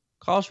 4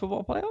 college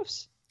football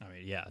playoffs. I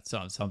mean, yeah, it's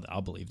something.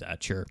 I'll believe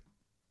that, sure.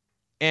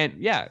 And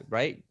yeah,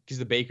 right? Because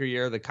the Baker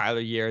year, the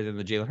Kyler year, then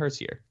the Jalen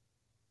Hurts year.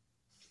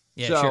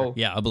 Yeah, sure.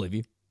 Yeah, I'll believe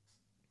you.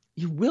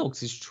 You will,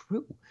 because it's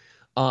true.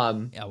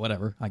 Yeah,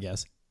 whatever, I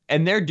guess.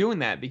 And they're doing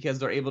that because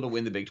they're able to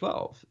win the Big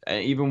 12.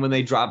 And even when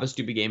they drop a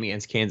stupid game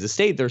against Kansas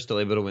State, they're still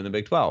able to win the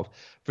Big 12.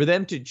 For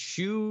them to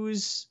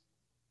choose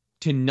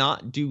to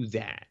not do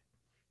that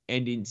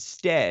and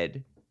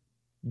instead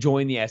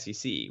join the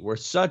SEC, where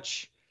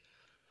such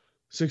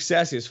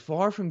success is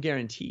far from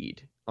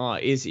guaranteed,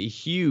 is a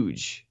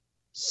huge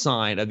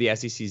sign of the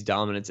SEC's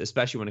dominance,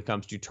 especially when it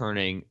comes to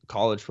turning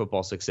college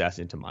football success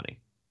into money,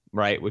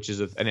 right? Which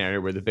is an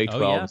area where the Big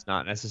 12 is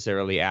not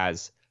necessarily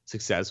as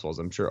successful as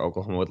I'm sure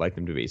Oklahoma would like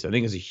them to be. So I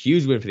think it's a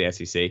huge win for the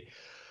SEC.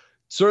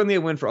 Certainly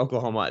a win for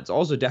Oklahoma. It's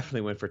also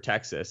definitely a win for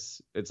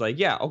Texas. It's like,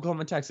 yeah,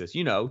 Oklahoma and Texas,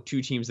 2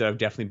 teams that have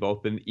definitely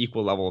both been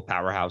equal level of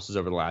powerhouses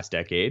over the last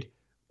decade.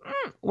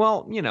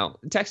 Well,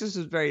 Texas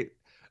is very,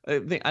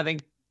 I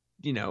think,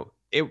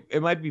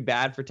 it might be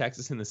bad for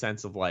Texas in the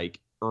sense of like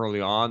early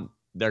on,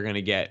 they're going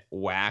to get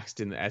waxed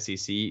in the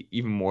SEC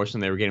even more so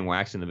than they were getting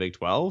waxed in the Big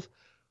 12.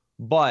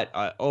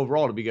 But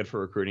overall, it'll be good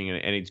for recruiting,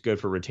 and it's good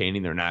for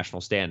retaining their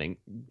national standing.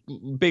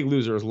 Big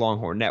loser is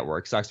Longhorn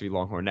Network. Sucks to be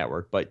Longhorn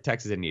Network, but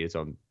Texas didn't need its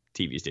own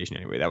TV station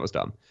anyway. That was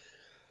dumb.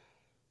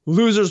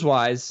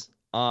 Losers-wise,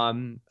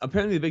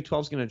 apparently the Big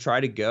 12 is going to try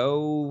to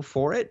go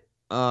for it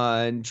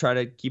and try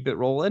to keep it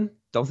rolling.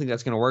 Don't think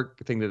that's going to work.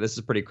 I think that this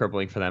is pretty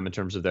crippling for them in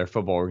terms of their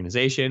football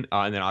organization.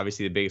 And then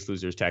obviously the biggest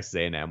loser is Texas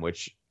A&M,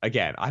 which,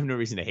 again, I have no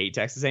reason to hate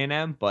Texas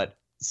A&M, but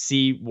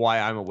see why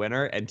I'm a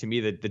winner. And to me,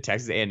 the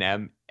Texas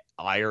A&M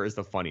ire is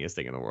the funniest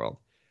thing in the world.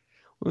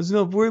 Well,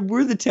 no,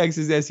 we're the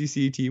Texas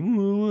SEC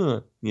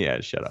team.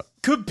 Yeah, shut up.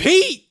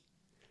 Compete!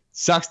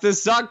 Sucks to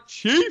suck,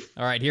 chief.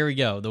 All right, here we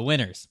go. The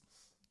winners.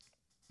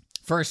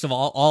 First of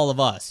all of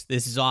us.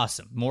 This is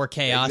awesome. More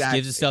chaos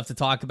gives us stuff to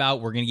talk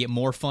about. We're going to get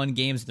more fun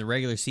games in the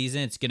regular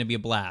season. It's going to be a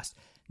blast.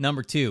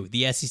 Number 2,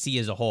 the SEC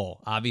as a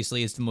whole.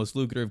 Obviously, it's the most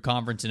lucrative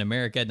conference in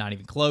America. Not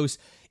even close.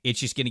 It's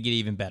just going to get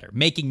even better.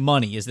 Making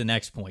money is the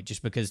next point,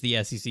 just because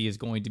the SEC is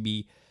going to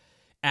be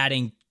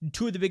adding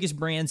 2 of the biggest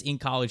brands in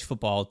college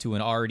football to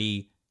an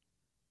already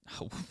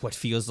what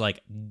feels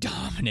like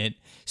dominant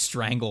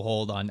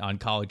stranglehold on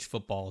college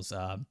football's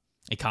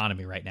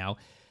economy right now.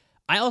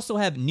 I also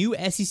have new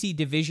SEC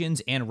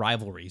divisions and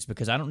rivalries,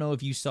 because I don't know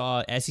if you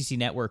saw SEC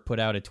Network put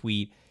out a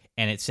tweet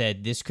and it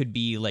said this could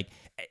be like,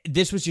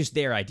 this was just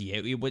their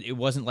idea. It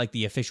wasn't like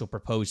the official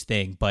proposed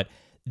thing, but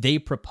they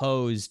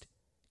proposed,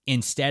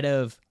 instead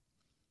of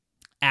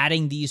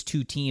adding these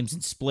 2 teams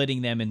and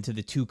splitting them into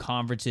the 2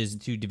 conferences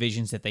and 2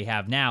 divisions that they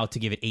have now to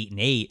give it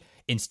 8-8,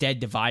 instead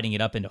dividing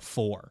it up into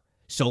 4.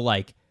 So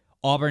like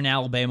Auburn,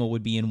 Alabama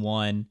would be in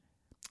one.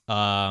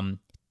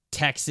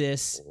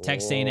 Texas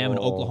A&M and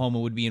Oklahoma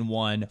would be in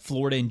one.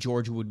 Florida and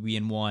Georgia would be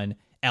in one.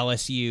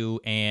 LSU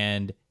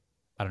and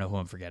I don't know who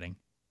I'm forgetting.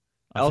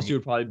 LSU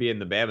would probably be in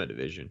the Bama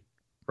division,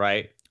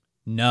 right?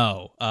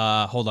 No.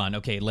 Hold on.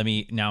 Okay,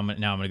 now I'm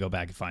gonna go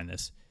back and find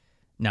this.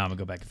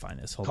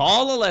 Hold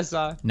Call on.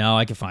 Alyssa. No,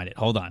 I can find it.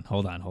 Hold on.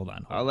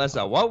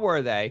 Alyssa, what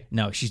were they?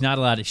 No, she's not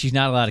allowed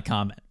to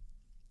comment.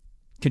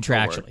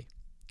 Contractually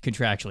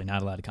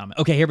not allowed to comment.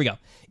 Okay, here we go.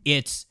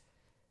 It's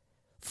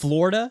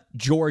Florida,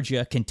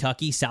 Georgia,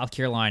 Kentucky, South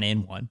Carolina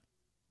in one.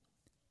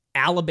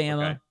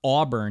 Alabama,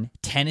 Auburn,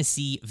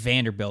 Tennessee,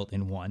 Vanderbilt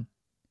in one.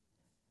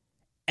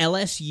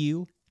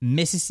 LSU,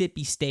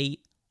 Mississippi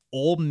State,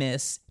 Ole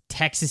Miss,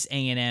 Texas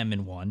A&M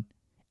in one.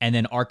 And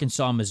then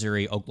Arkansas,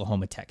 Missouri,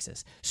 Oklahoma,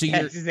 Texas. So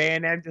Texas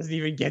A&M doesn't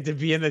even get to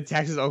be in the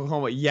Texas,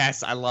 Oklahoma.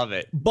 Yes, I love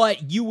it.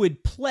 But you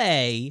would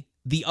play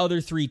the other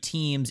 3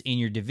 teams in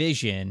your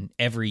division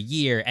every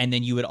year, and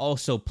then you would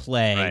also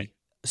play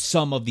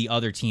some of the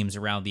other teams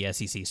around the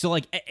SEC. So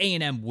like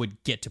A&M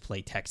would get to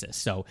play Texas.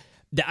 So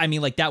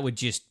that would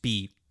just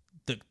be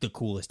the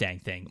coolest dang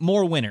thing.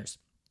 More winners.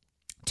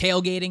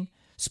 Tailgating,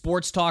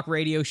 sports talk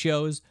radio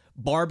shows,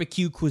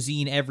 barbecue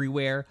cuisine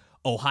everywhere,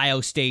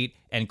 Ohio State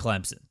and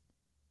Clemson.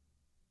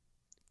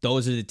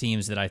 Those are the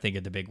teams that I think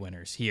are the big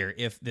winners here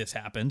if this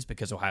happens,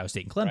 because Ohio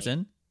State and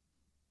Clemson,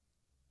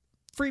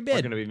 free bid.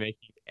 We're going to be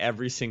making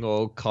every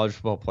single college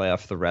football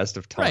playoff for the rest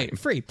of time. Right,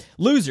 free.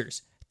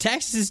 Losers.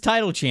 Texas's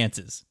title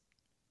chances.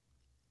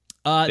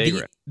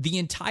 The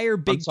entire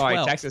Big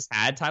 12. Texas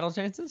had title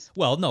chances?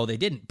 Well, no, they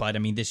didn't. But,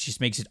 this just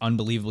makes it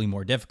unbelievably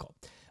more difficult.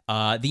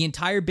 The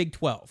entire Big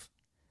 12.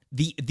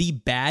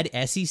 The bad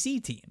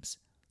SEC teams.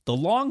 The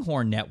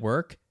Longhorn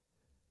Network,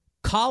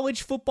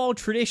 college football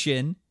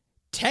tradition,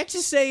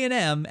 Texas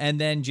A&M, and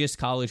then just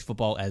college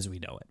football as we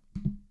know it.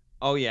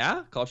 Oh,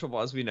 yeah? College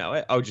football as we know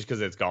it? Oh, just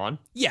because it's gone?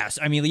 Yes.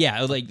 I mean,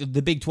 yeah, like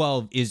the Big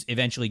 12 is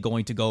eventually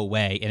going to go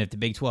away. And if the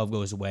Big 12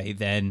 goes away,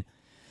 then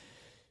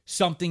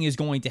something is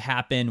going to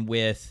happen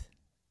with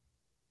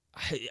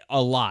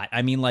a lot.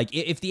 I mean, like,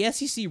 if the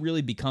SEC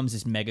really becomes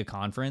this mega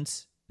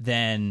conference,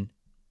 then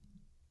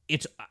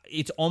it's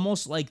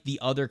almost like the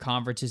other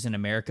conferences in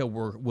America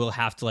will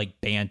have to,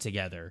 like, band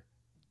together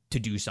to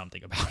do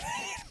something about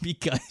it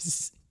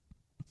because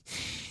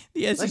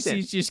the SEC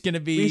is just going to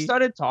be... We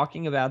started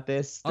talking about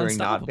this during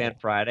Not unstoppable. Fan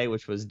Friday,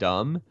 which was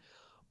dumb,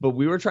 but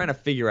we were trying to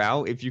figure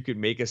out if you could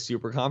make a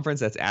super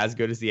conference that's as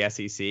good as the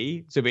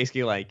SEC. So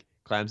basically, like,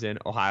 Clemson,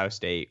 Ohio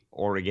State,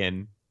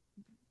 Oregon,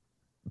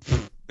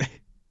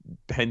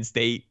 Penn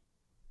State,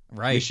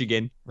 Right.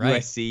 Michigan,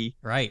 Right. USC.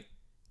 Right.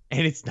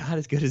 And it's not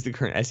as good as the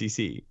current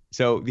SEC.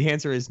 So the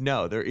answer is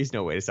no. There is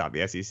no way to stop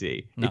the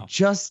SEC. No. It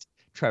just,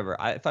 Trevor,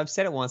 if I've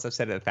said it once, I've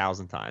said it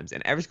 1,000 times.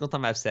 And every single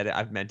time I've said it,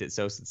 I've meant it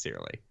so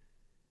sincerely.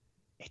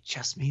 It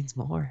just means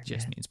more.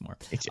 Just means more.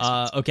 It just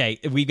means okay,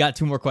 we've got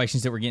 2 more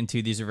questions that we're getting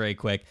to. These are very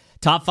quick.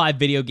 Top 5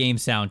 video game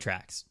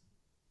soundtracks.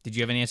 Did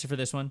you have an answer for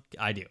this one?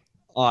 I do.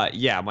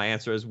 Yeah, my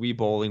answer is Wii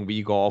Bowling,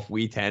 Wii Golf,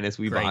 Wii Tennis,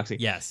 Wii Great. Boxing.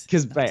 Yes.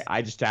 Because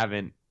I just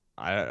haven't.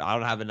 I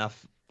don't have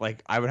enough.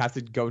 Like, I would have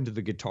to go into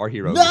the Guitar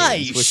Hero.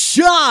 Nice games, which,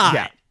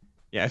 shot.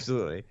 yeah,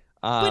 absolutely.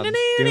 Yeah.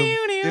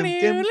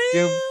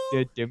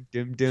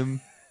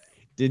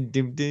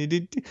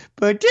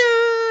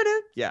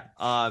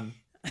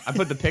 I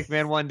put the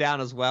Pikmin one down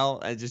as well,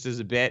 and just as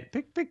a bit.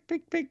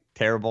 Pick.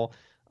 Terrible.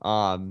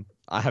 I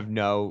have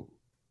no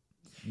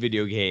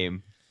video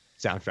game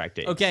soundtrack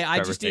tape. Okay,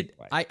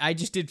 I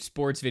just did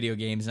sports video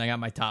games, and I got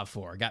my top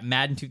 4. I got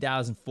Madden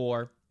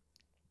 2004,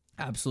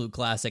 absolute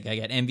classic. I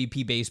got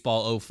MVP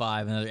Baseball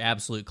 05, another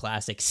absolute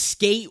classic.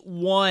 Skate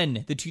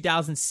 1, the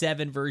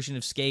 2007 version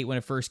of Skate when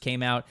it first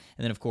came out,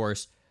 and then of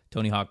course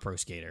Tony Hawk Pro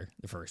Skater,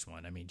 the first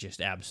one. I mean, just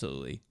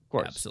absolutely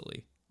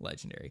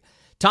legendary.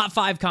 Top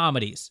 5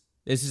 comedies.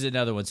 This is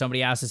another one.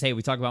 Somebody asked us, hey,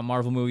 we talk about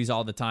Marvel movies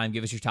all the time.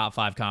 Give us your top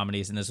 5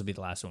 comedies, and this will be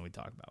the last one we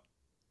talk about.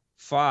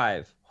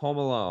 5, Home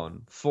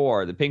Alone.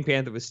 4, The Pink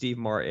Panther with Steve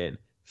Martin.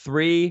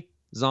 3,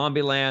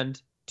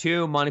 Zombieland.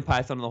 2, Monty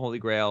Python and the Holy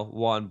Grail.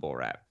 1, Bull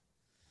Rap.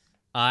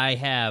 I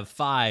have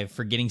 5,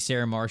 Forgetting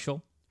Sarah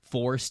Marshall.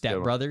 4,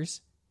 Step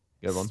Brothers.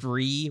 Good one.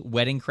 3,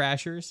 Wedding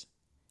Crashers.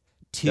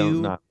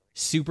 2,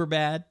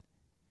 Superbad.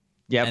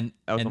 Yep,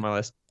 that was on my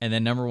list. And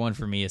then number 1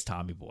 for me is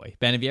Tommy Boy.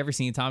 Ben, have you ever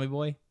seen Tommy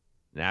Boy?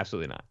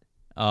 Absolutely not.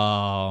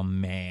 Oh,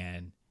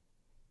 man.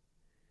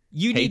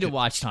 You need to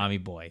watch Tommy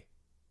Boy.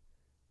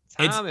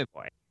 Tommy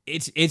Boy.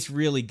 It's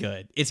really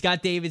good. It's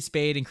got David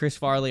Spade and Chris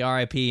Farley,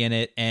 R.I.P. in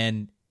it,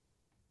 and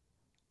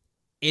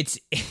it's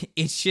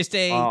just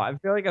a... Oh, I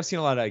feel like I've seen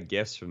a lot of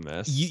gifs from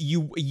this.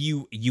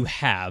 You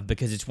have,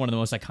 because it's one of the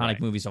most iconic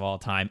movies of all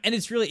time, and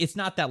it's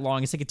not that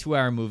long. It's like a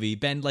 2-hour movie.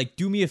 Ben, like,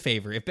 do me a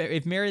favor.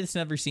 If Meredith's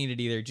never seen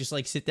it either, just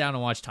like sit down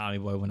and watch Tommy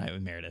Boy one night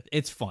with Meredith.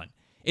 It's fun.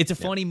 It's a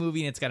funny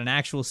movie, and it's got an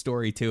actual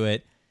story to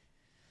it.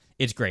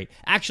 It's great.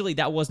 Actually,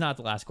 that was not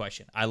the last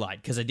question. I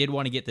lied, because I did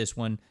want to get this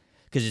one,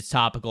 because it's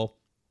topical,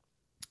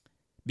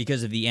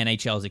 because of the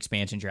NHL's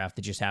expansion draft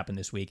that just happened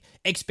this week.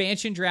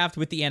 Expansion draft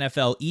with the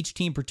NFL. Each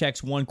team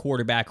protects one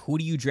quarterback. Who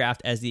do you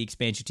draft as the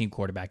expansion team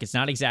quarterback? It's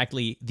not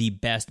exactly the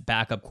best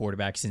backup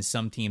quarterback, since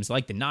some teams,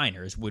 like the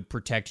Niners, would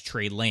protect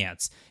Trey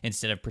Lance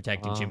instead of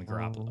protecting Jimmy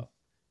Garoppolo.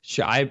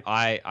 Sure,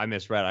 I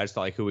misread. I just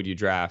thought, like, who would you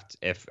draft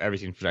if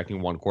everything's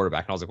protecting one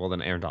quarterback? And I was like, well,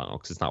 then Aaron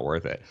Donald, because it's not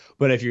worth it.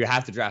 But if you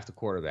have to draft a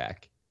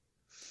quarterback,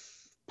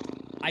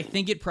 I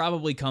think it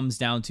probably comes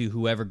down to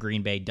whoever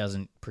Green Bay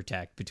doesn't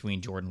protect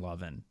between Jordan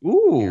Love and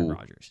ooh, Aaron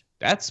Rodgers.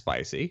 That's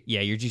spicy.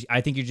 Yeah, I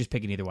think you're just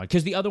picking either one,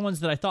 because the other ones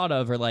that I thought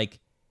of are like,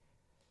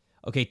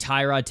 okay,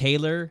 Tyrod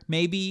Taylor,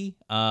 maybe,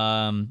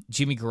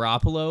 Jimmy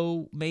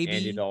Garoppolo, maybe,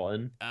 Andy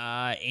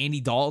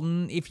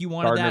Dalton, if you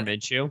wanted Gardner that.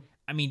 Minshew.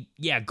 I mean,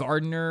 yeah,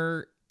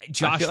 Gardner,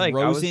 Josh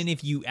Rosen,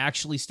 if you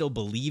actually still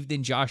believed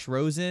in Josh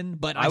Rosen,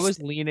 but I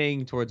was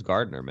leaning towards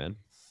Gardner, man.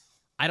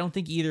 I don't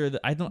think either.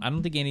 I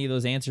don't think any of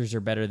those answers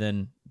are better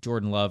than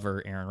Jordan Love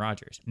or Aaron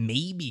Rodgers.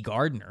 Maybe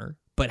Gardner,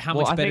 but how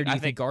much better do you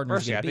think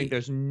Gardner's going to be? I think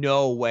there's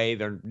no way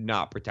they're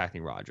not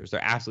protecting Rodgers.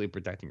 They're absolutely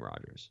protecting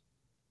Rodgers.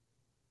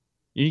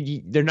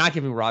 They're not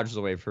giving Rodgers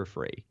away for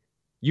free.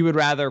 You would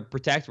rather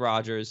protect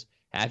Rodgers,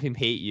 have him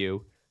hate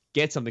you,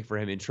 get something for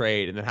him in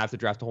trade, and then have to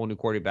draft a whole new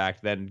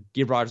quarterback, then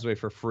give Rodgers away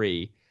for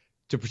free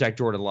to protect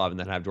Jordan Love, and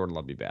then have Jordan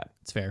Love be bad.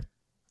 It's fair.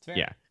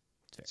 Yeah.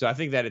 So I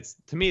think that it's,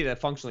 to me, that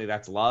functionally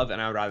that's Love,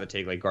 and I would rather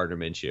take like Gardner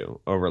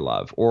Minshew over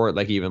Love, or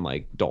like even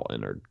like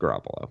Dalton or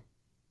Garoppolo.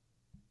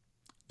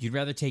 You'd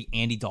rather take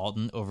Andy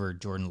Dalton over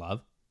Jordan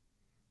Love?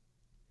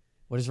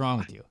 What is wrong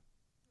with you?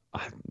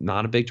 I'm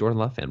not a big Jordan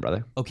Love fan,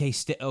 brother. Okay,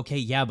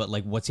 yeah, but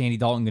like, what's Andy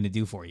Dalton going to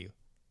do for you?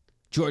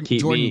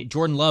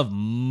 Jordan Love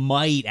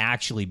might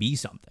actually be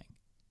something.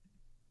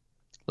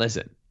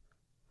 Listen,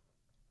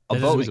 A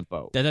boat is a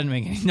boat. That doesn't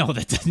make any. No,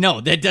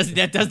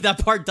 that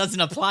part doesn't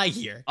apply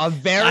here. A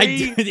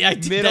very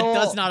that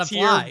does not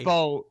apply.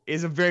 Boat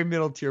is a very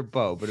middle tier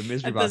boat, but a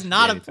mystery box does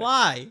not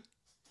apply.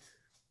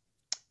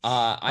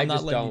 I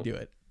just don't do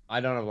it. I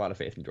don't have a lot of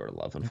faith in Jordan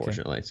Love,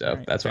 unfortunately. Okay.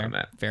 So that's fair, where I'm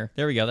at. Fair.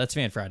 There we go. That's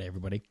Fan Friday,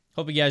 everybody.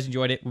 Hope you guys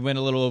enjoyed it. We went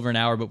a little over an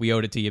hour, but we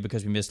owed it to you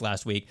because we missed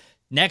last week.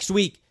 Next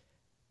week,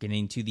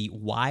 getting to the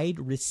wide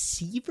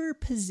receiver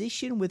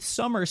position with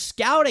summer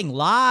scouting. A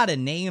lot of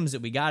names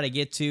that we got to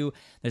get to.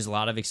 There's a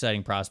lot of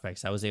exciting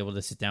prospects. I was able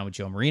to sit down with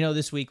Joe Marino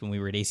this week when we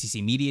were at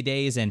ACC Media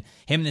Days, and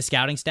him and the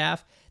scouting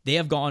staff, they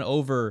have gone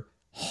over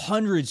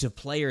hundreds of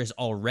players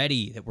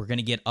already that we're going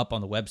to get up on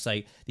the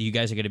website that you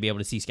guys are going to be able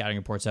to see scouting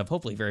reports of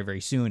hopefully very,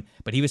 very soon.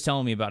 But he was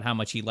telling me about how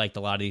much he liked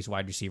a lot of these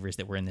wide receivers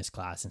that were in this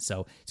class. And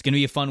so it's going to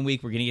be a fun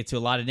week. We're going to get to a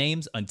lot of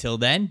names. Until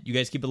then, you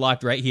guys keep it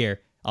locked right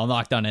here on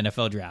Locked On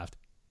NFL Draft.